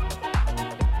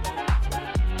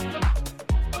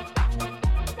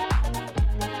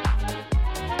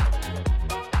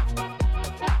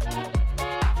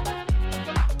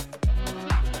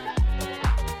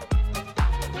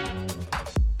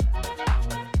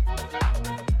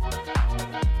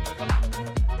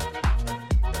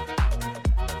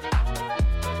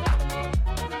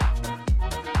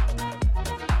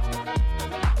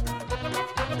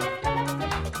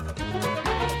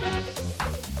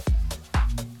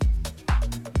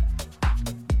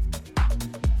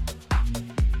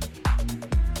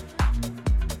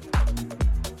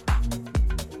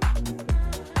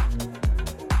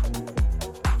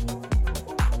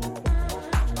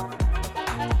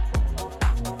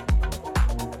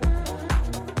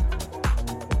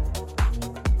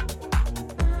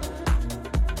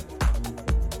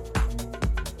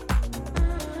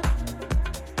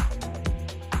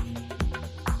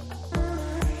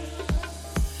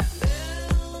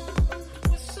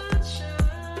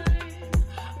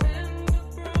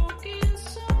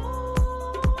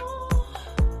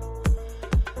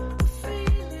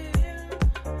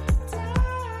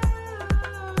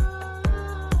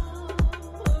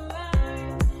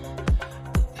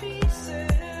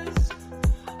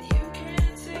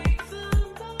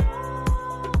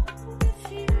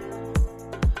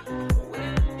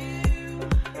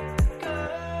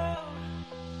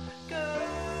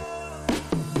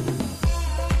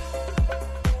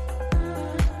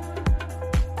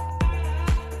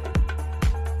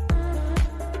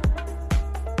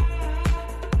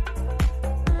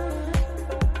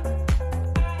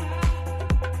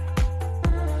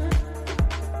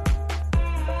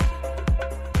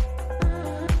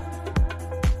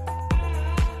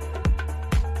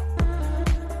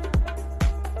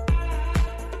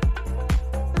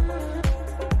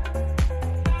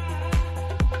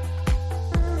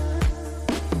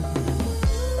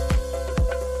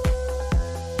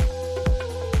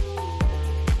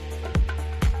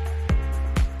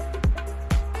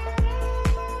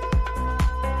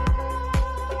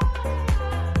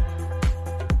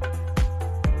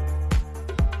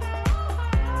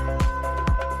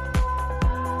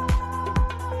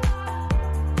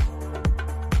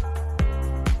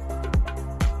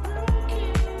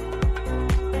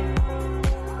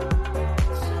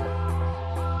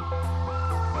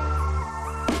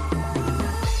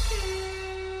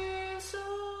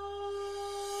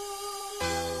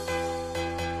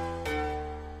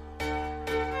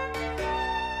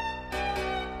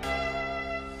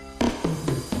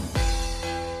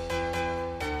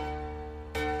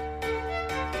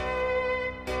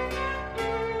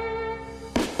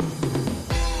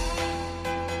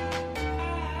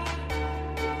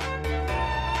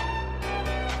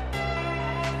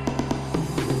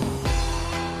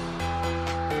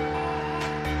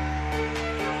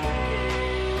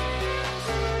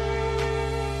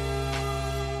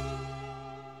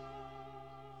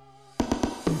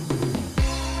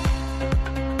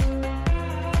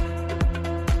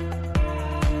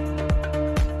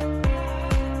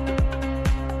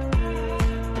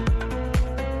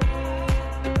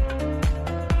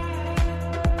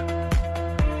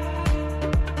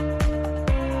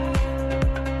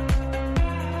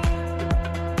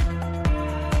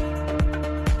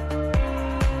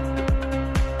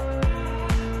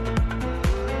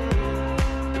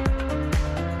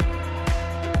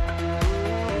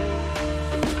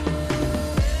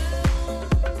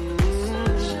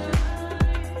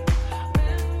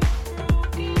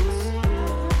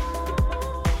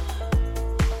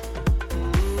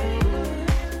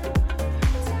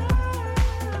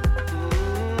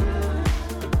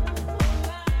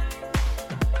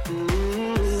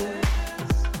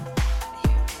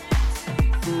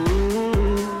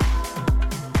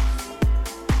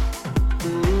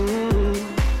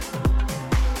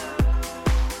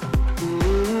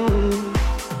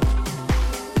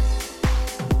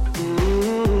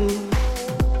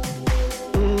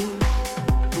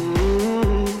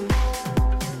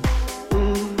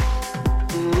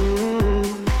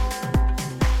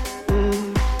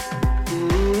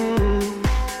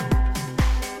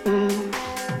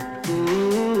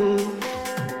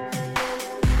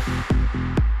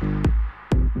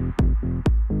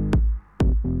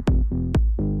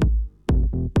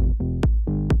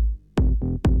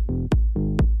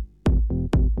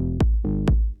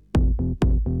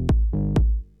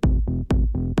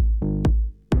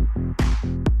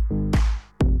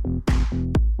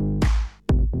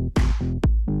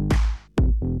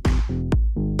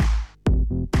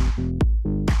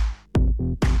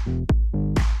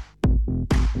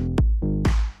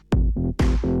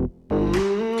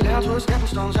 Stepping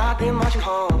stones, I've been marching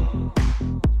home.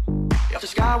 If the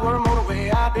sky were a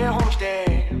motorway, I'd be home each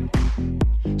day.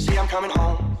 See, I'm coming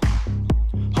home,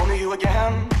 home to you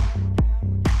again.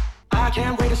 I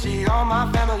can't wait to see all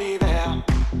my family there.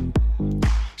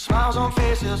 Smiles on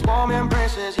faces, warm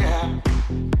embraces, yeah.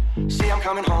 See, I'm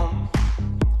coming home,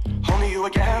 home to you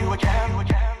again, you again, you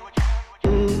again.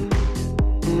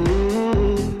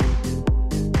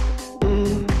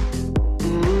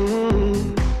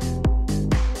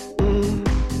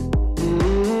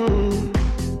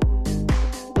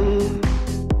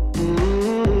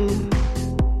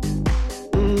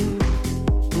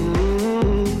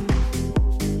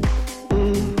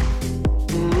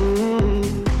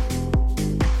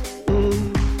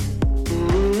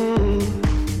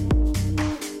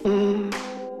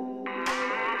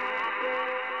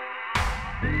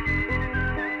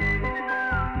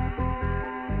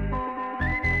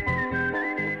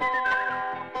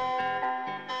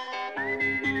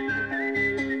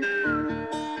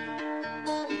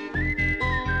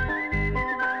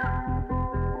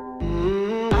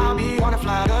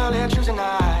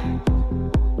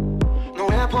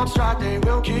 Strike, they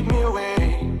will keep me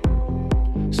away.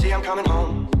 See, I'm coming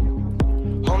home,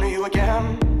 home to you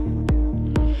again.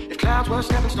 If clouds were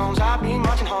stepping stones, I'd be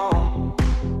marching home.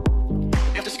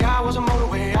 If the sky was a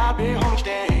motorway, I'd be home each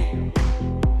day.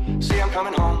 See, I'm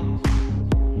coming home,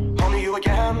 home to you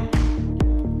again.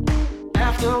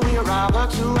 After we arrive, a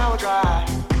 2-hour drive.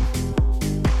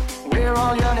 We're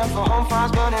all yearning for home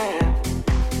fires burning.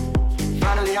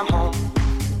 Finally, I'm home,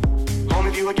 home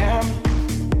with you again.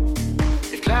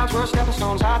 Clouds were stepping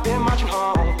stones, I've been marching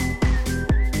home.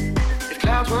 If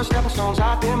clouds were stepping stones,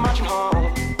 I've been marching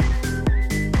home.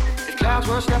 If clouds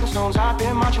were stepping stones, I've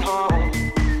been marching home.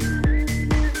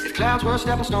 If clouds were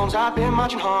stepping stones, I've been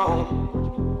marching home.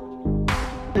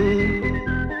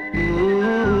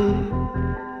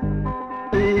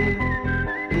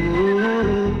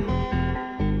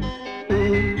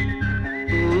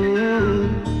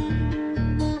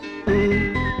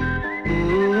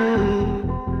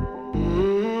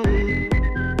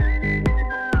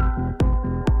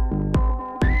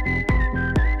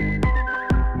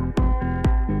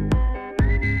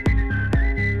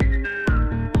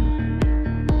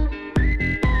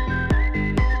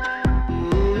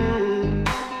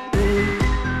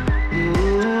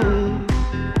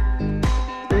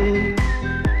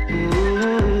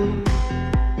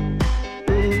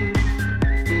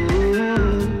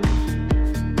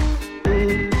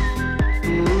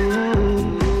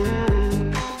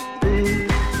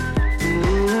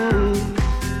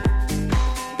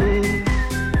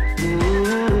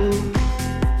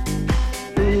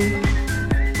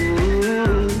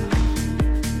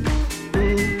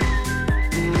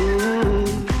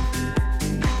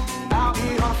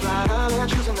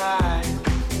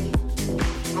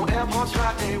 No airports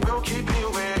flight, they will keep me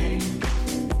away.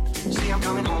 See, I'm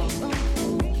coming home,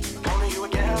 only you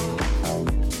again.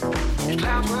 If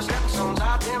clouds were stepping stones,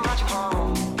 I'd be marching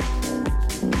home.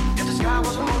 If the sky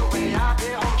was a motorway, I'd be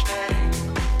home today.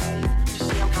 You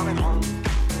see, I'm coming home,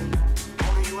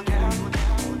 only you again.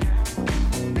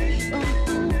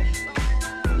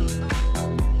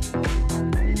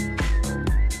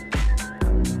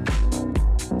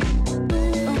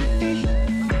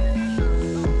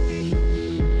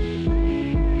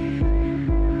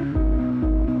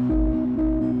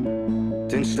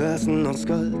 Den Straßen aus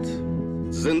Gold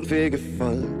sind wir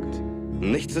gefolgt,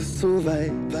 nichts ist zu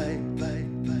weit.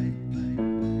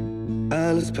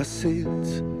 Alles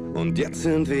passiert und jetzt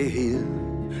sind wir hier,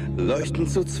 leuchten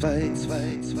zu zweit.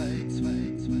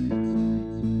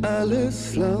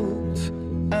 Alles laut,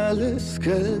 alles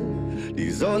grell,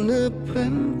 die Sonne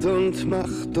brennt und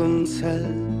macht uns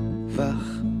hell,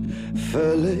 wach,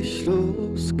 völlig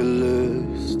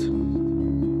losgelöst.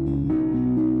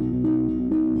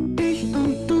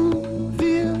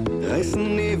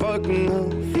 Reißen die Wolken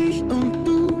auf, ich und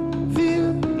du,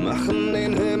 wir machen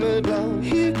den Himmel blau.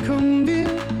 Hier kommen wir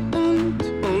und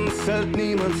uns hält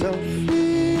niemand auf.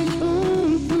 Ich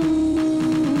und du,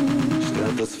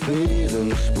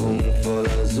 Stratosphärensprung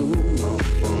voller Zoom auf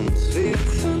uns. Wir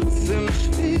tanzen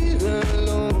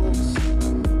schwerelos,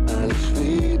 alle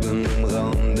schweben im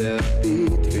Raum, der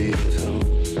Beat wie ein Traum.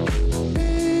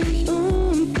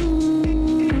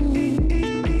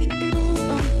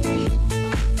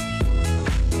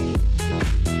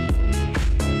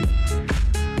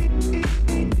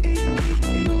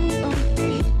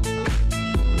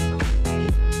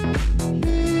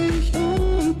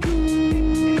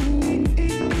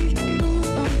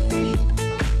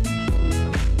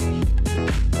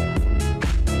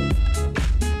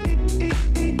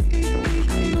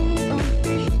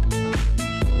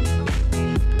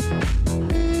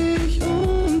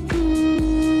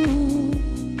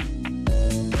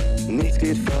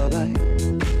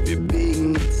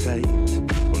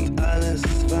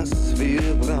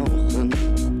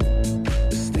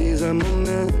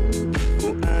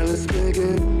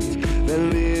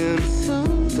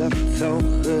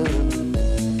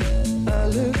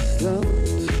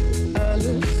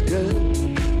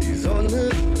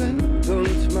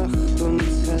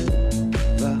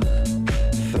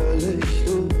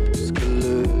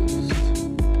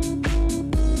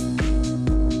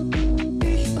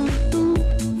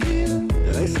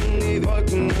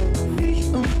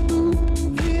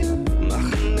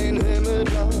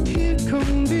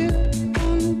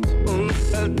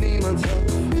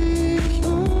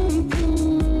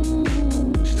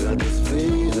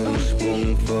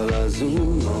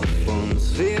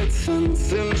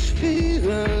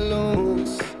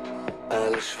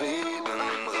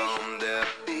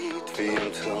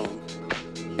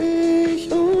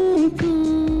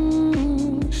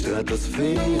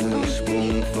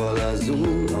 Stratosphärensprung voller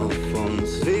Zoom auf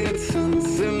uns. Wir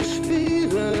tanzen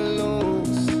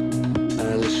schwerelos,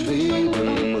 alle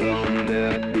schweben im Raum,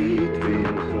 der Beat wie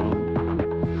ein Traum.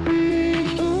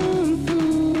 Ich und du.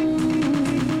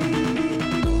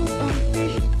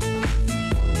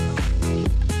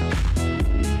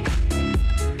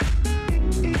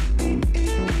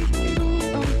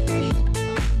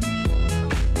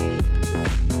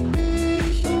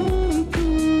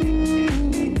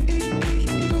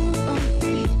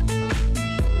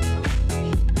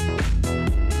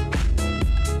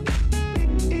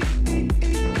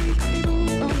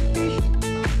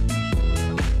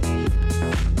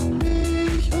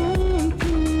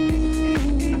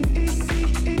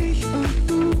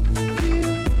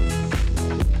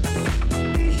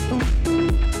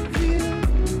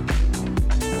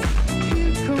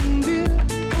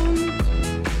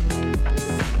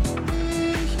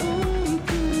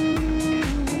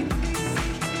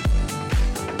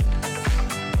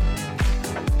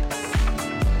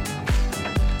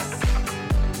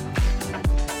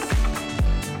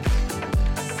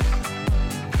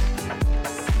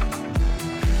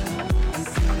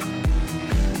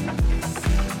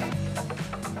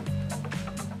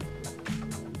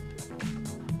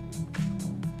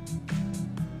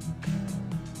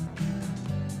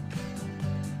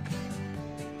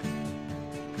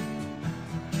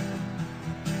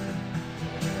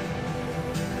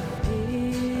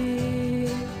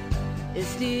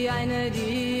 Die eine,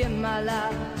 die immer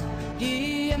lacht,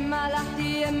 die immer lacht,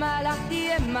 die immer lacht, die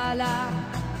immer lacht.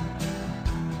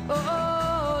 Oh,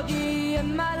 oh, die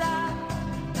immer lacht.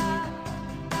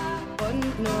 Und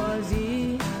nur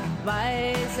sie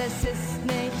weiß, es ist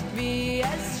nicht, wie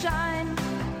es scheint.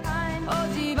 Oh,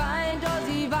 sie weint,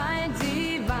 sie weint.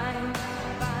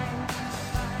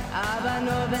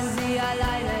 nur wenn sie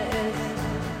alleine ist.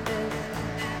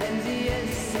 Wenn sie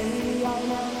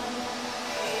alleine.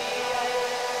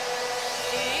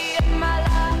 Die immer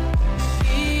lacht,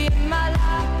 die immer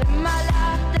lacht, immer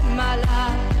lacht, immer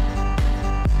lacht.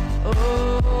 Oh,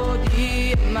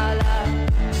 die immer lacht.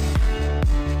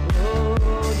 Oh,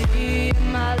 die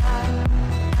immer lacht.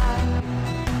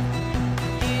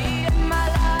 Die immer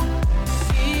lacht,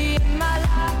 die immer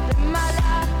lacht, immer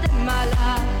lacht, immer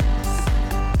lacht.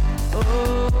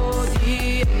 Oh,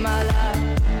 die immer lacht.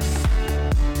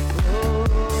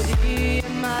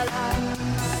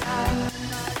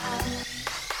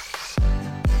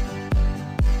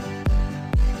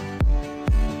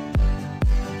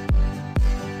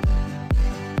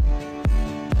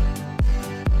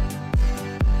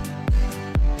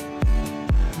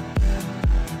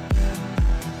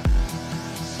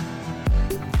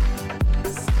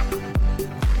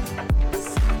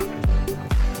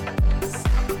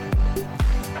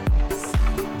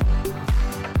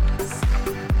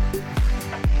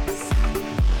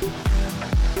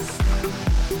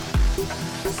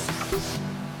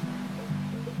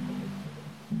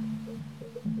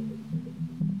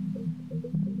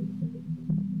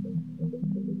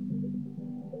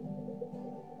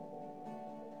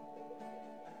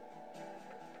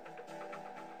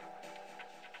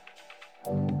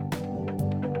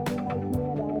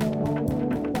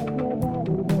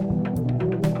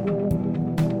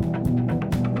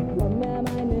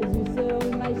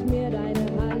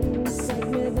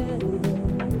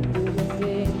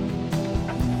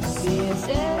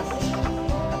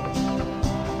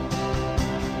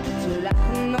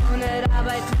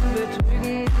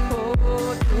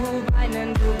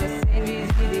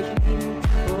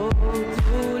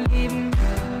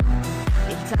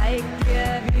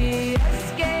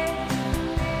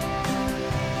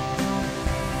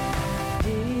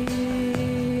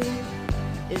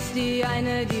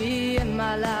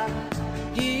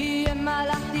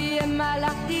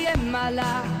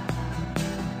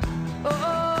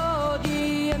 Oh,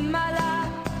 die immer lacht.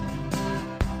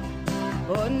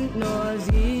 Und nur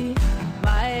sie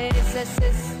weiß, es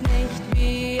ist nicht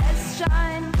wie es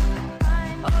scheint.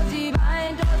 Oh, sie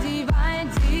weint, sie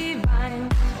weint,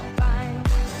 weint.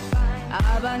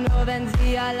 Aber nur wenn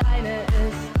sie alleine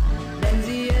ist. Wenn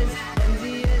sie ist, wenn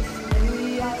sie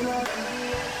alleine ist.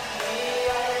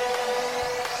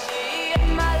 Die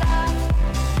immer lacht,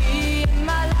 die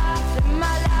immer lacht,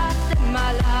 immer lacht,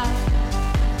 immer lacht.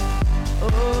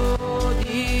 Oh,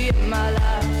 die immer lacht.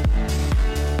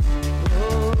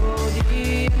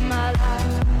 Die immer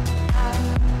lacht,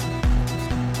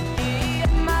 die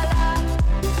immer lacht,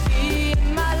 die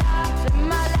immer lacht,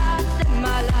 immer lacht,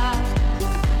 immer lacht.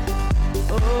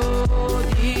 Oh,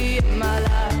 die immer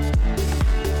lacht,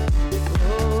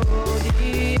 oh,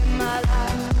 die immer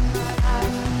lacht.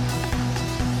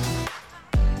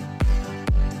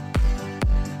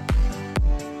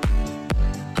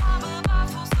 Habe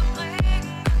barfuß im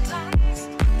Regen getanzt.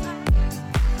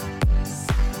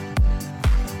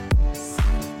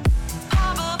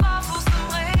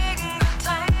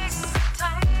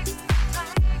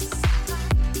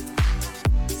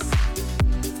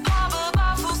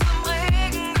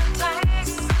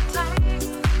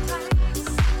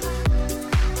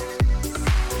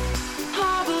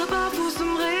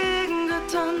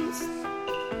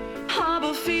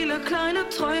 Kleine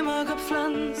Träume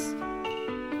gepflanzt,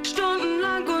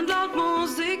 stundenlang und laut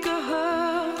Musik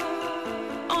gehört.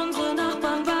 Unsere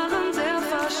Nachbarn waren sehr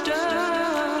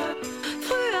verstört.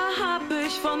 Früher hab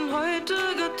ich von heute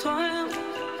geträumt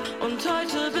und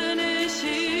heute bin ich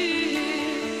hier.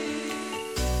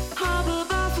 Habe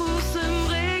barfuß im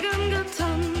Regen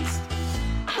getanzt,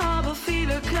 habe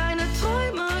viele kleine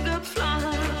Träume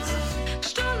gepflanzt,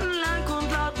 stundenlang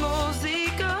und laut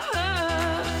Musik gehört.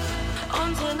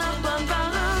 Unsere Nachbarn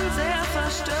waren sehr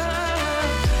verstört.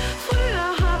 Früher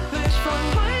hab ich von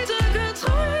heute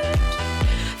geträumt.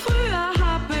 Früher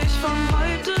hab ich von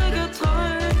heute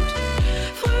geträumt.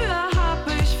 Früher hab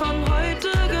ich von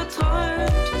heute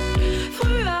geträumt.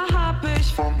 Früher hab ich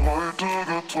von heute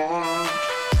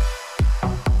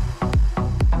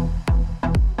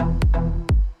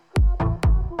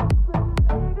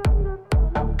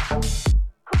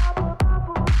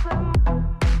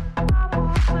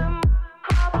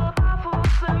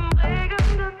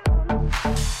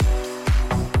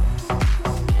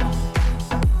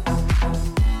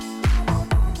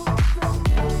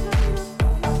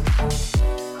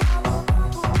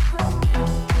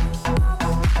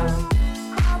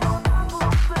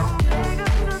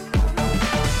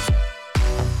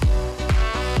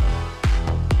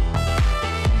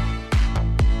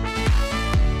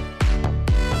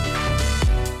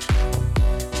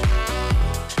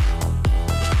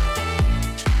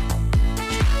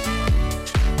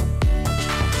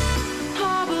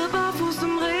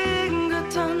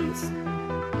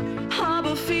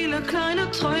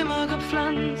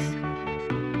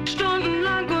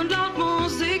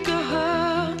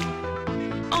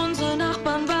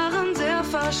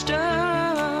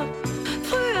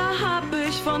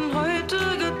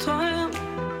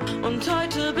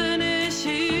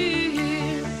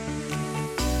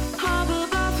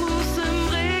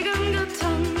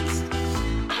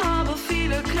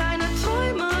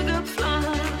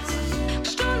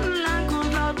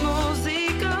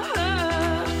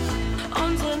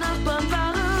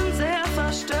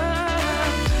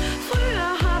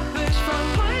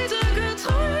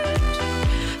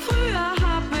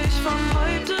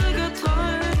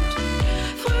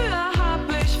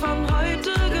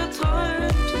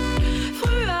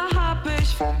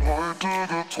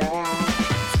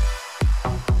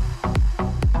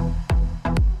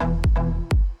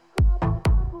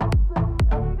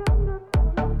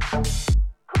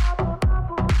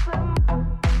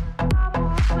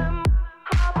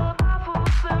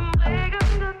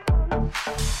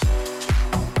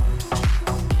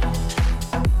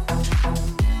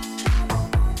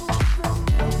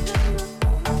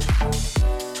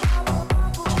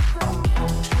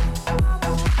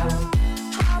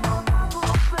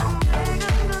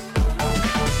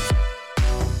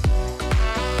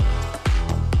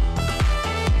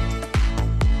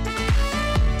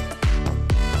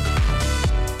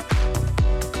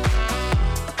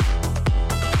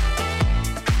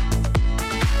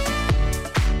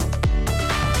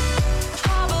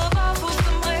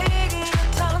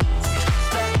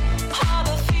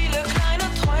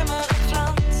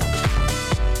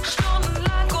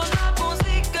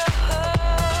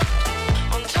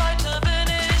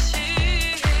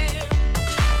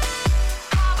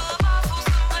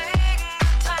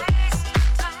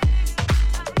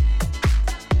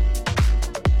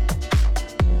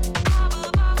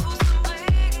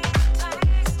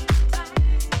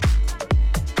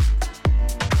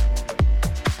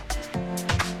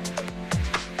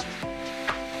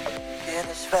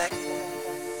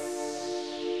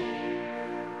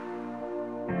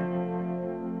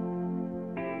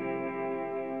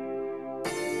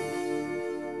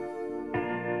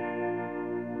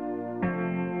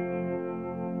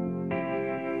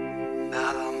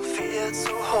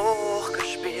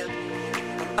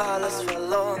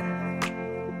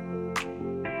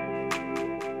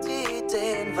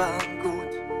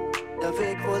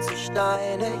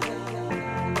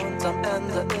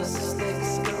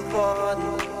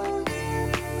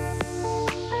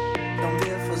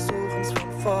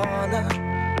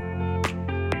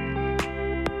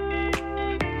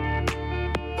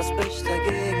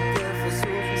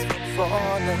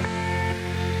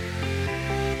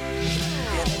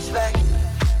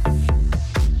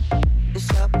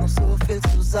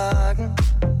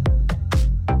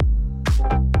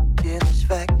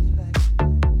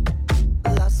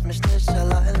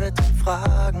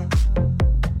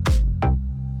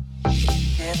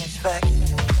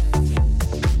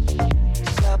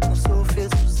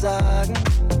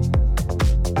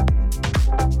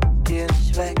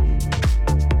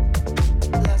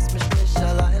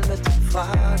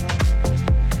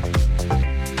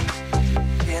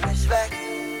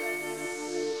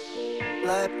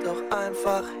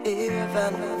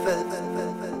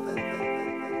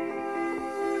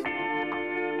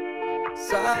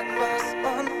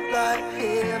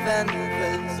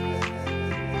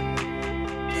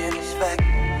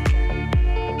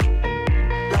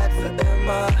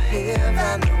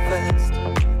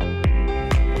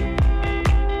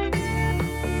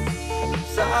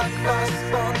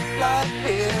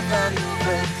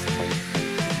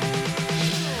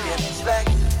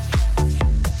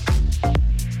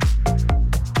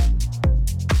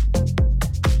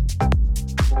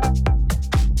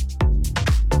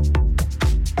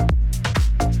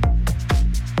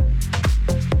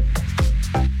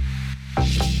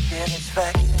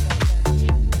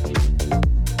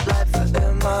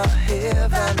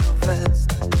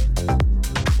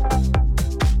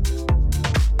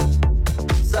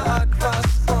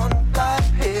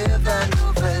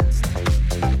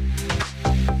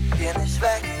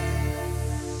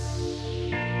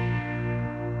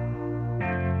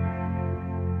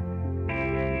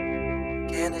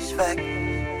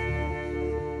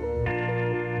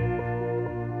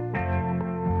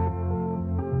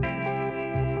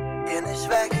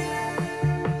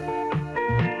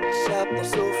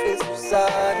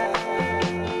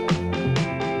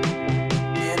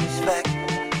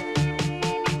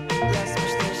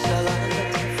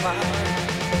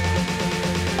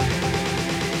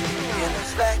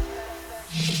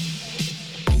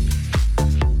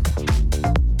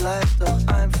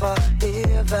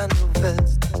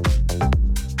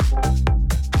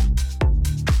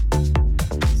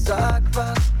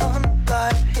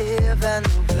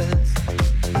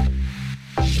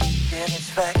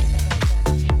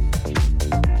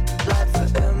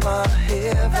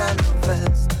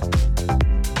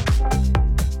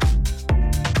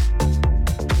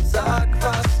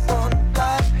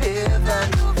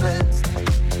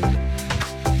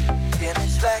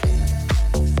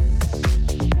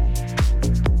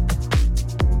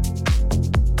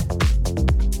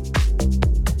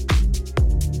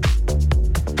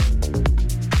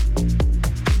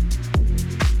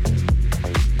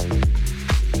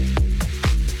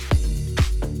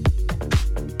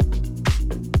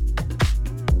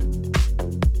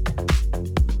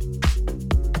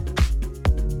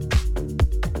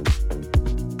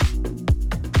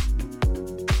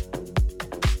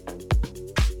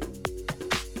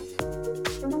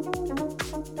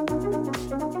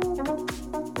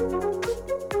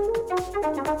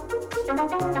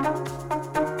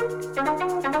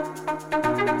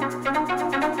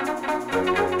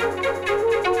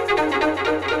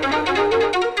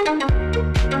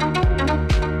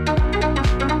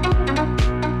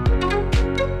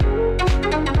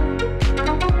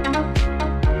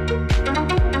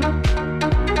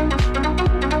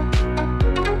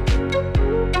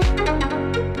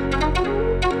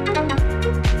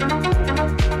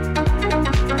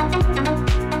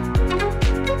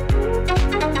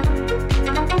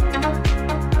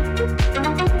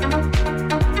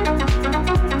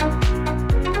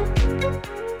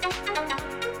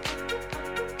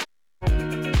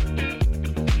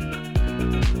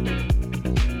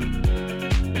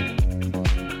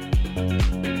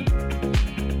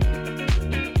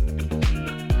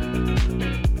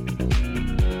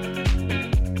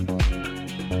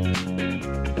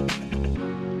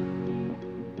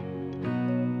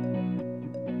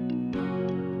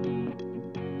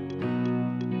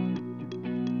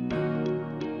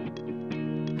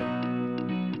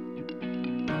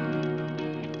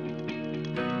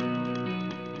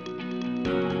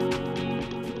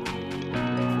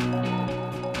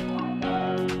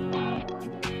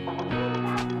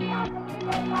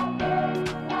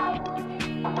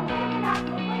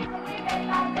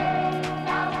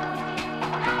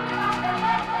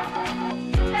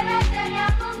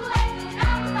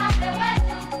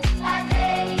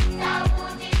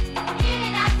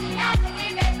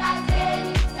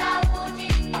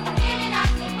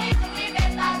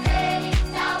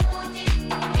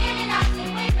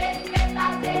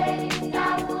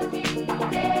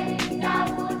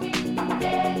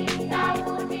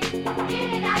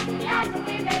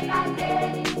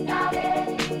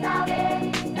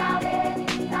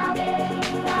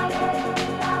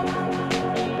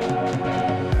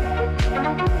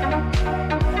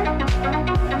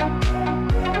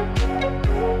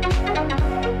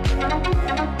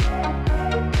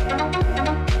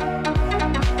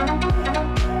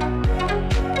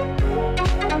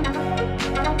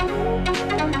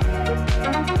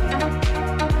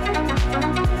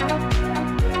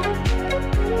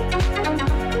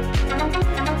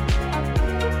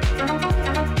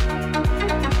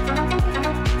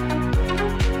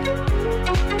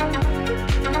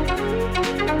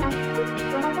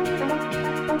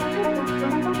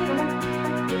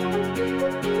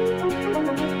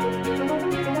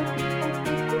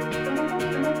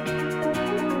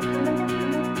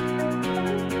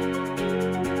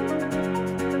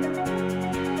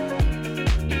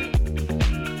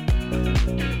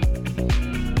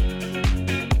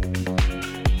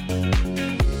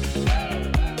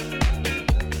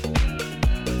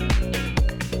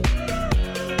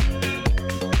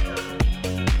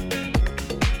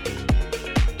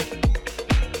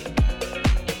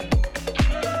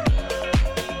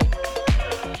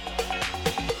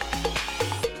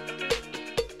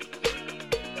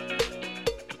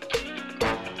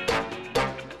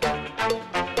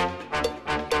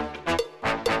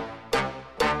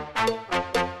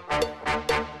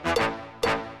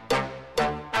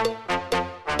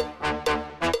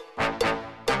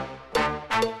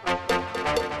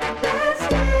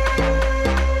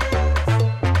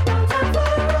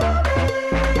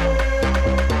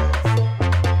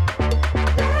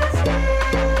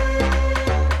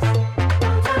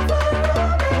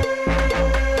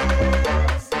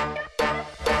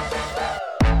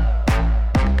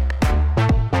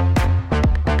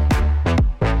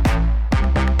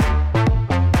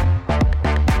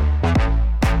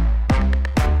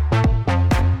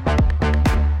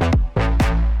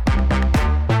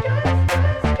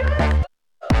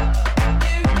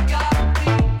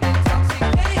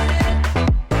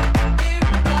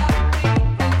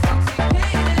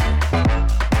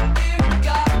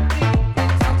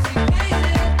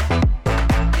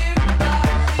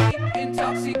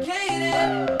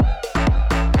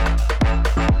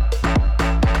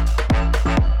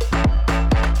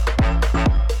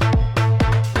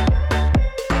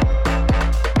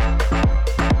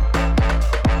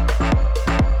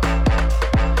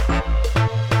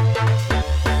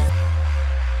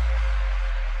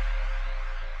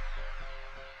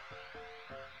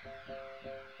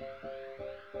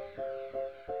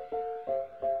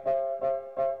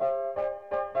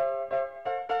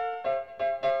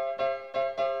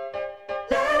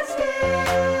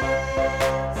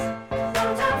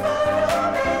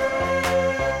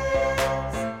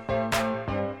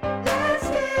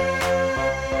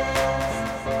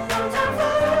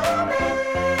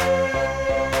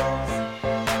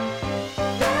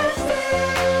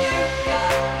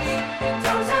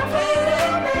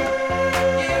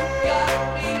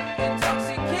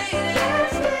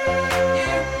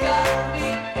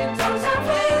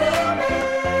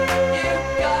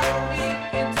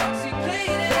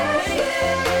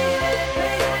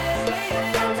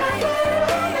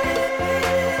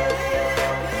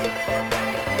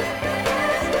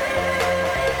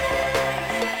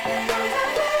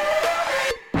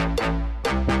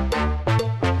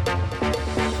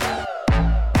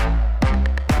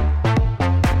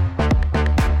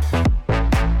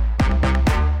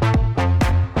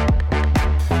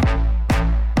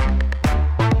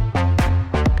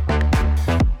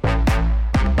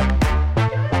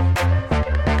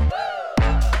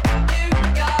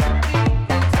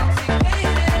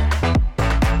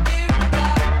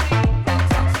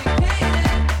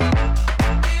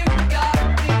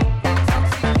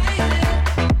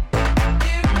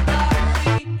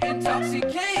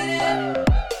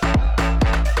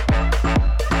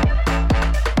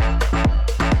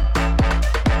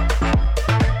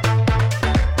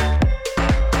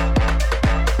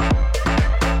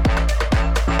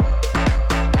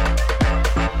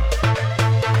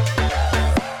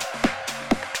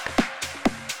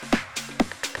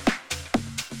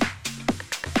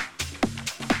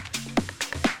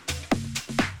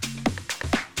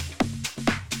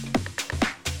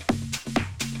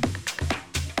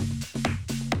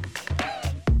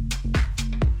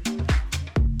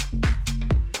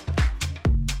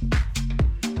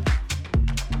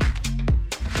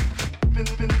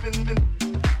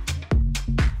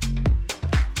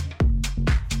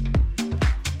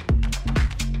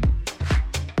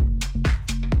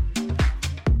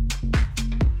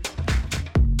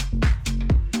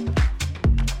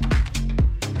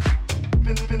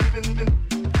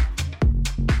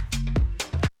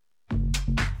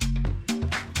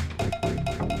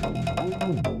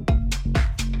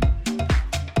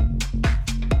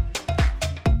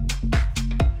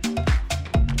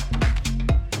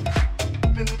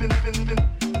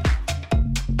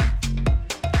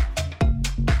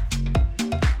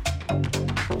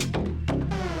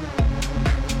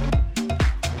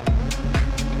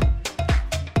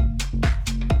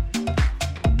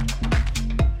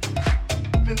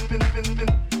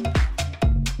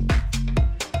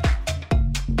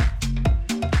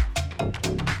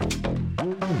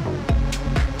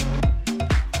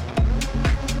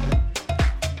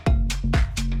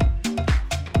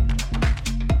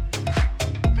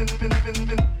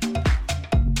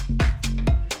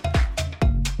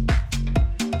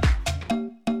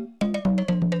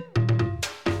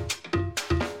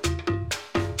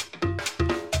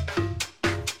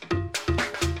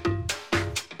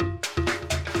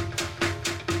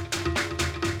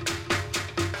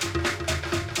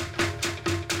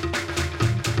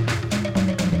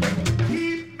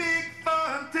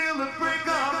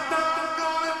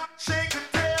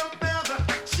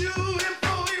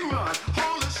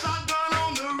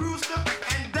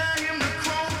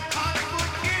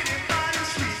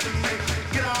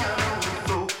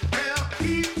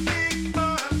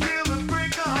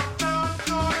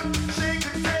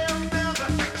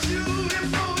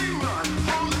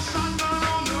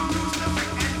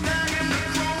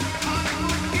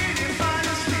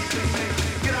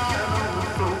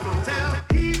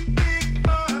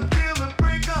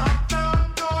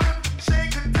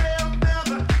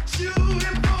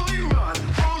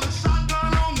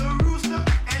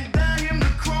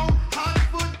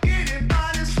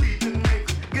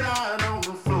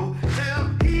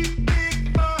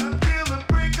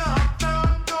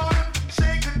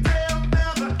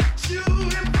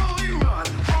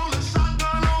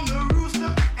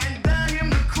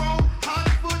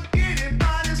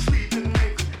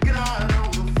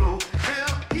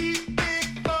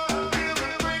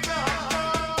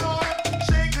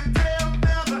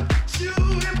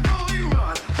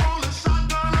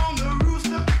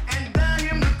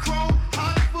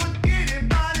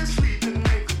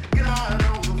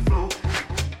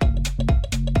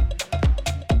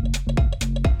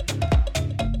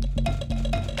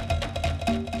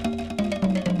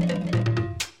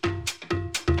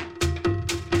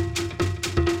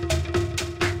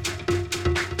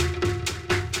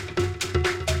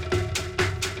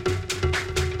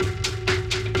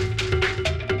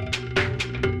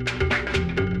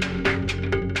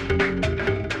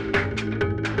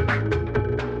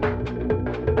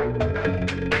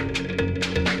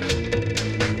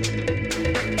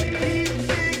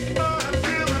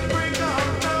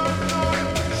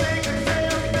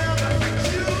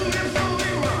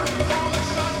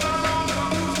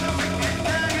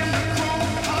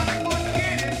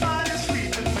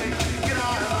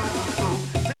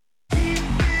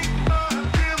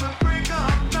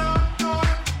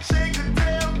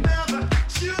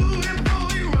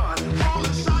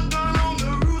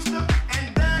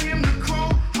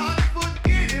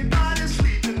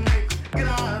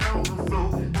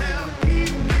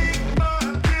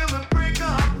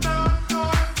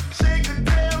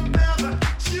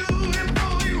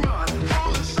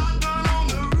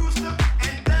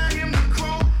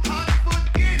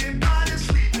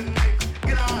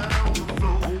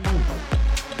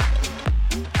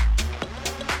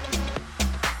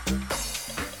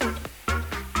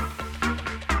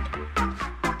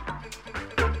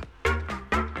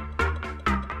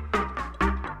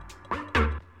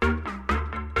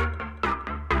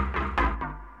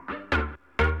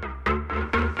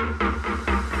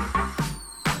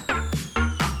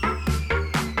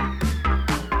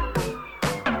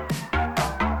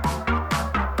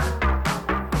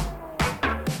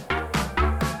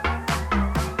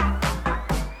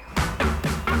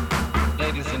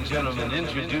gentlemen,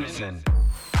 introducing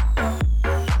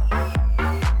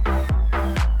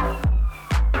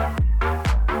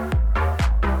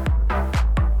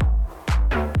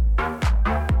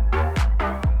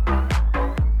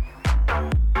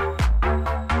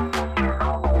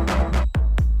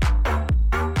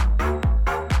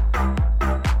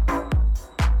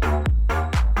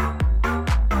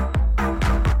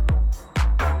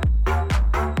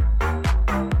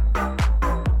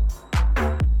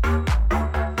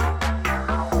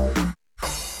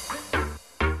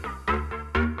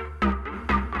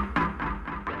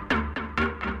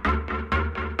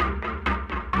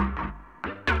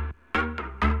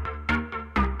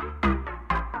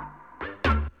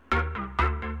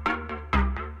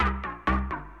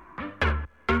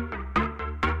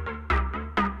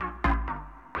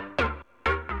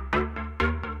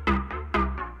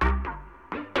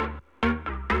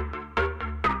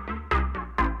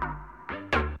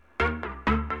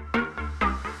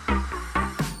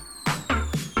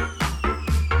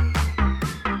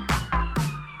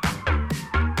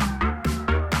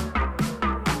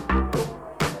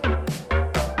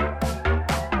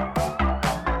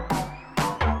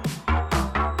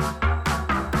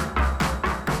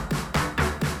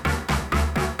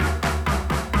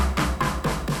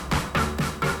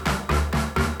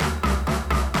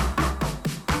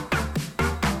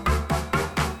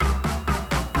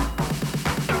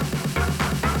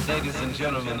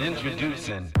gentlemen,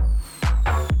 introducing.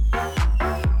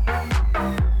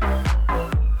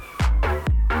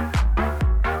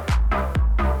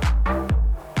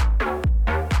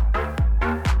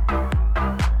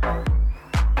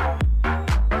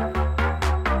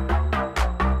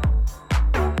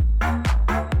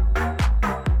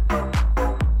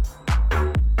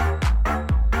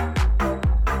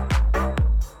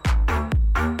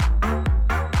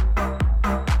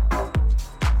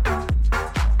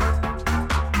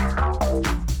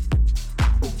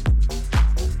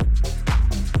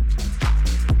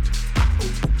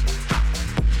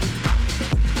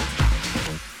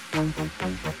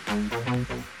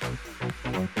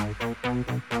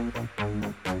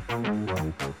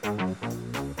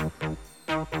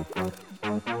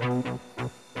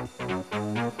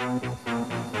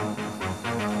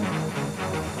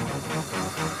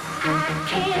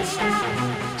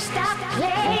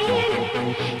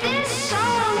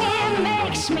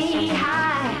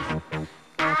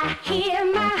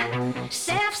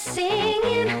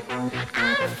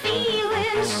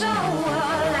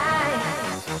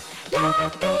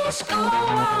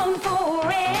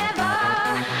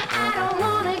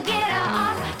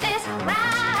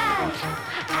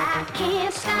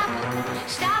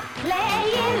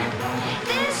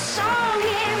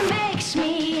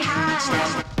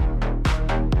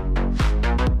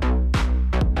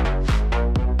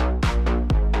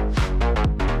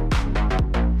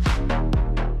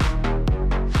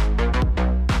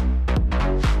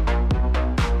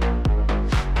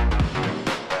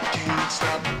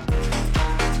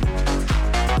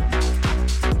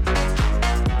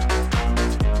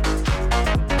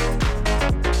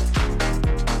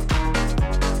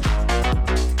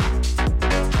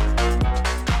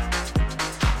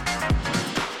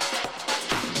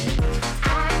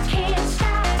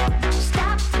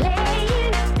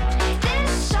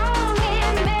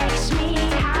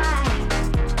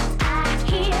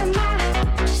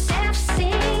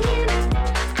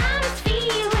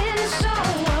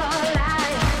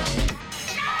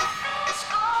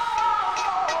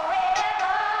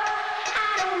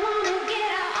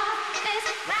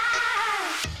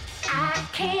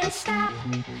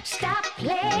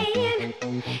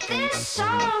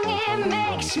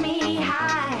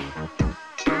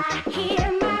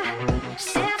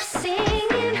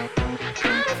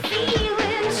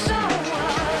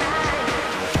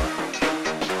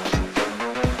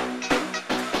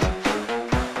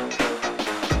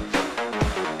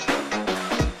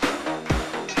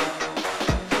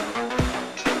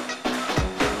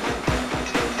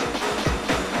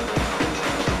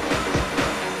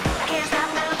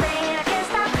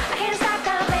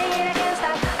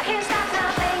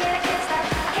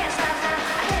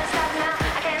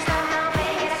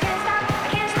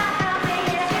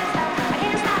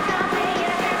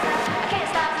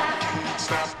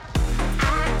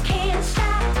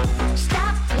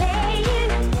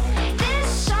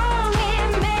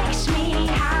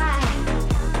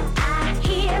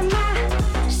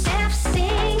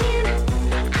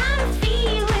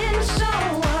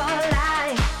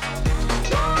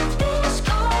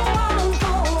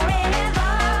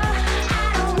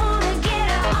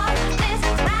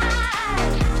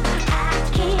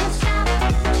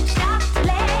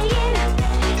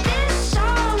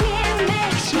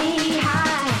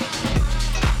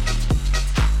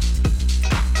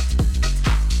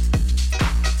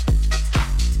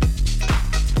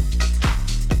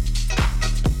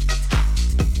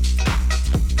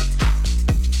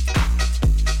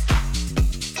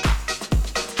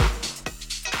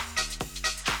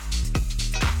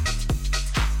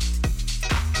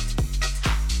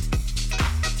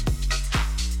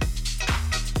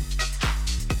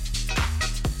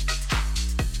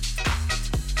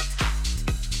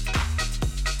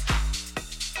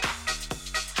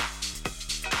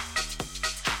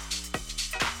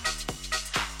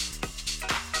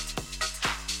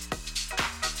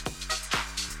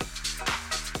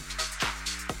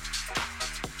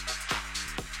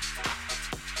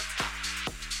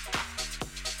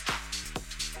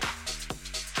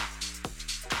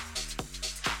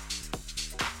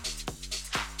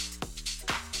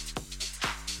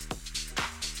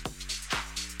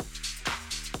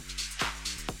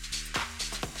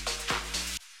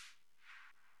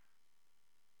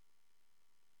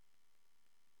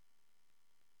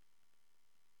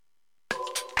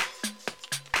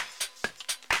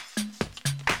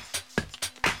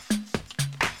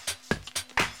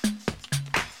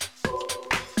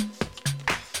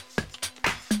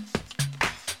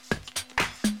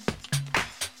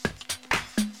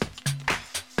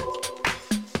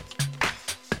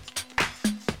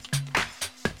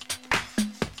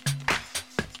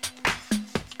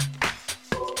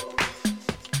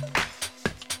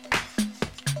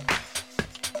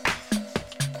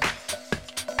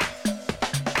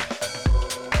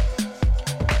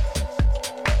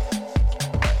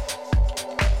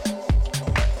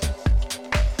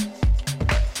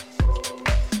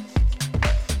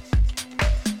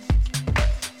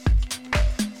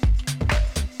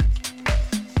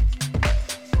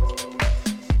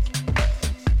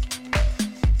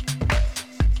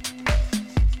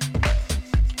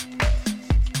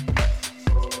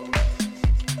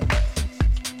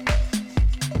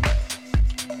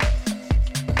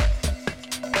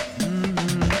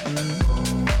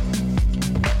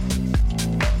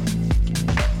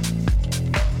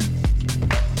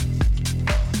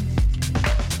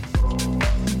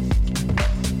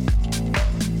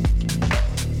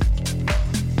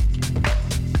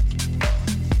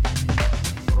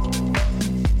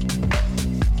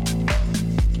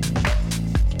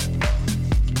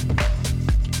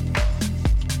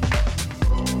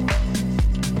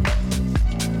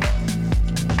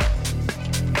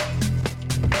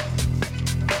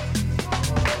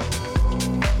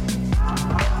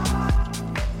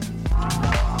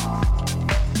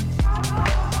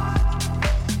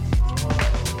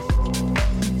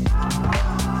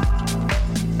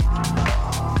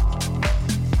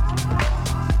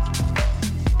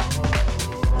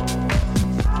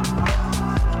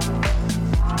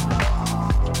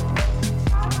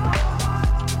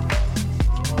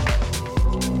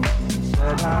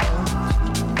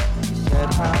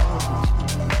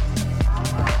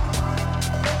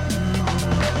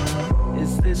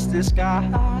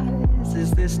 eyes?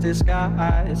 Is this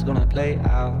disguise gonna play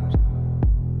out?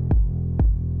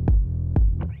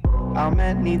 How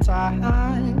many times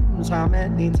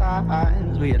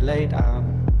we had laid out?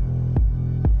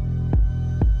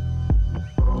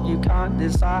 You can't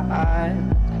decide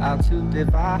how to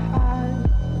divide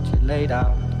what you laid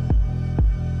out.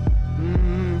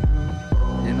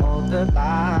 In all the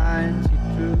lines you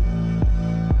drew,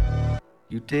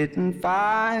 you didn't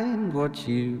find what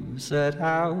you set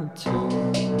out to,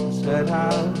 set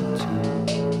out to,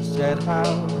 set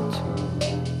out to,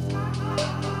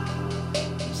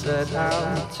 set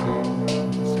out to,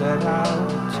 set out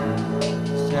to,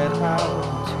 set out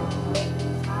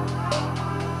to,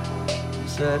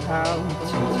 set out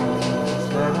to,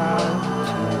 set out to, set out to,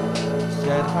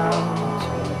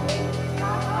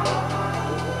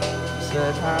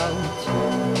 set out to,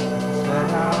 set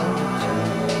out to,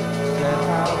 set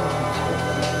out to.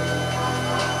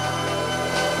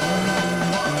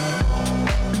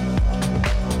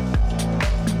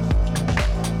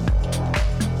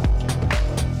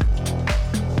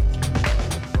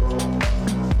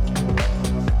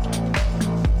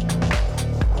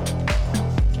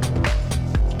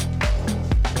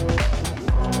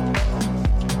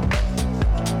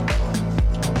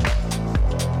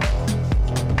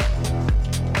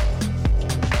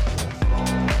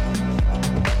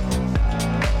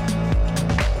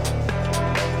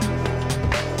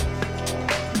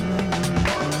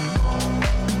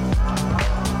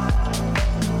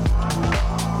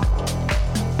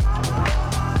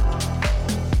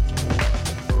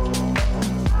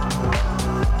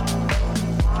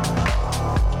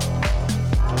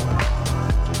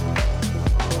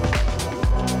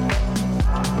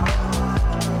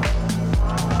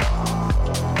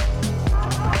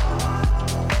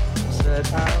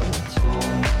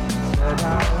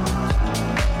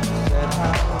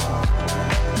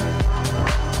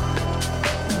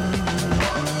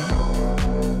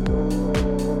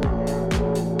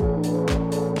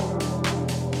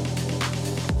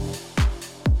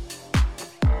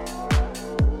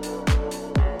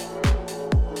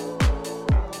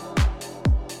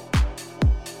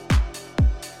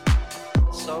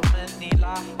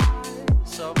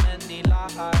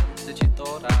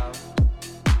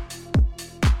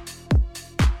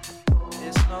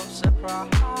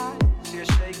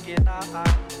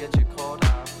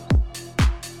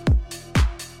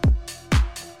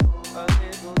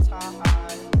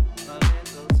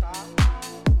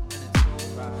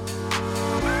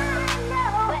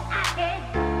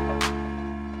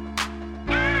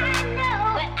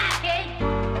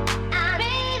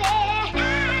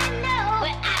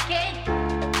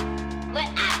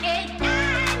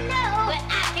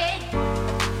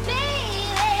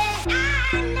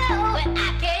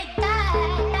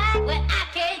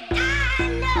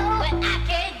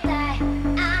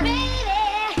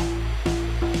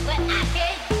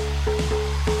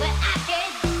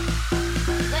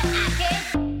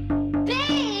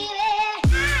 Baby,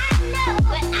 I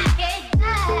know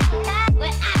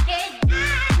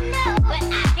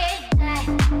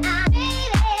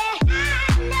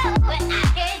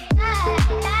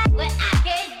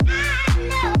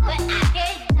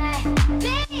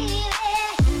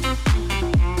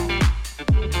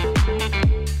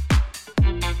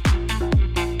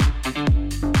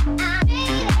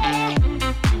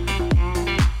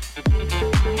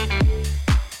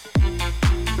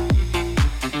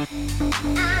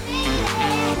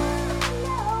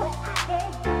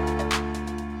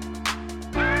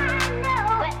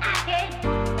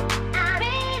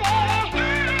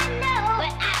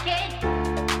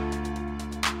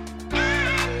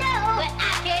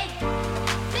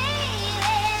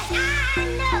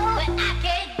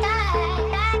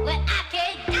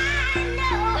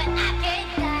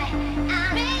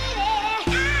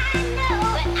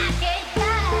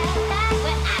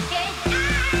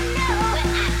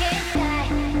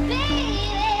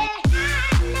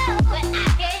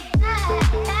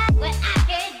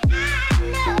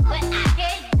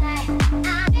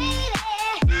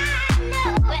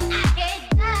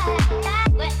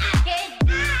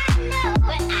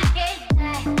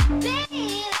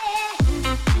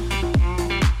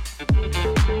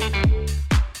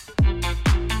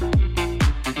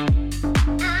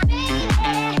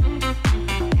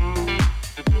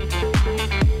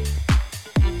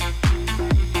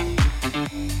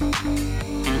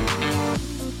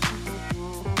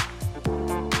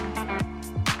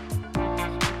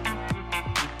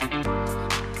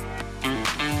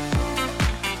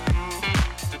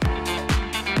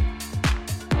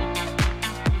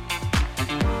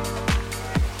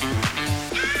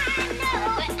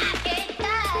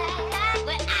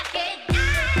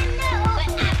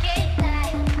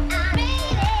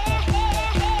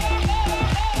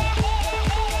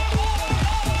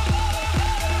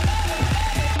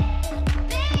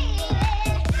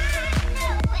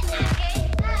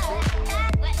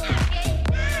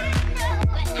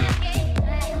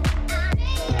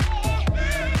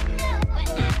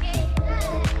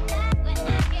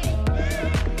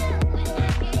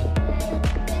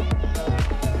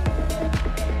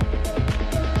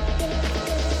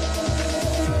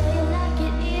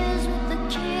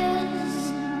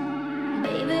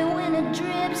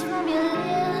from your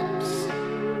lips.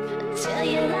 Tell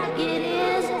you like it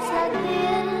is, it's like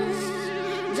this.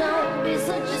 Don't be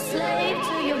such a slave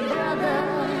to your brother.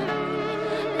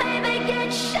 Maybe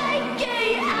get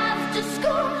shaky after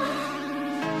school.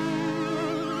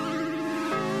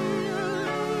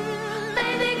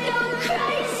 Maybe go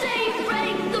crazy,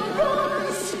 break the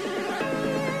rules.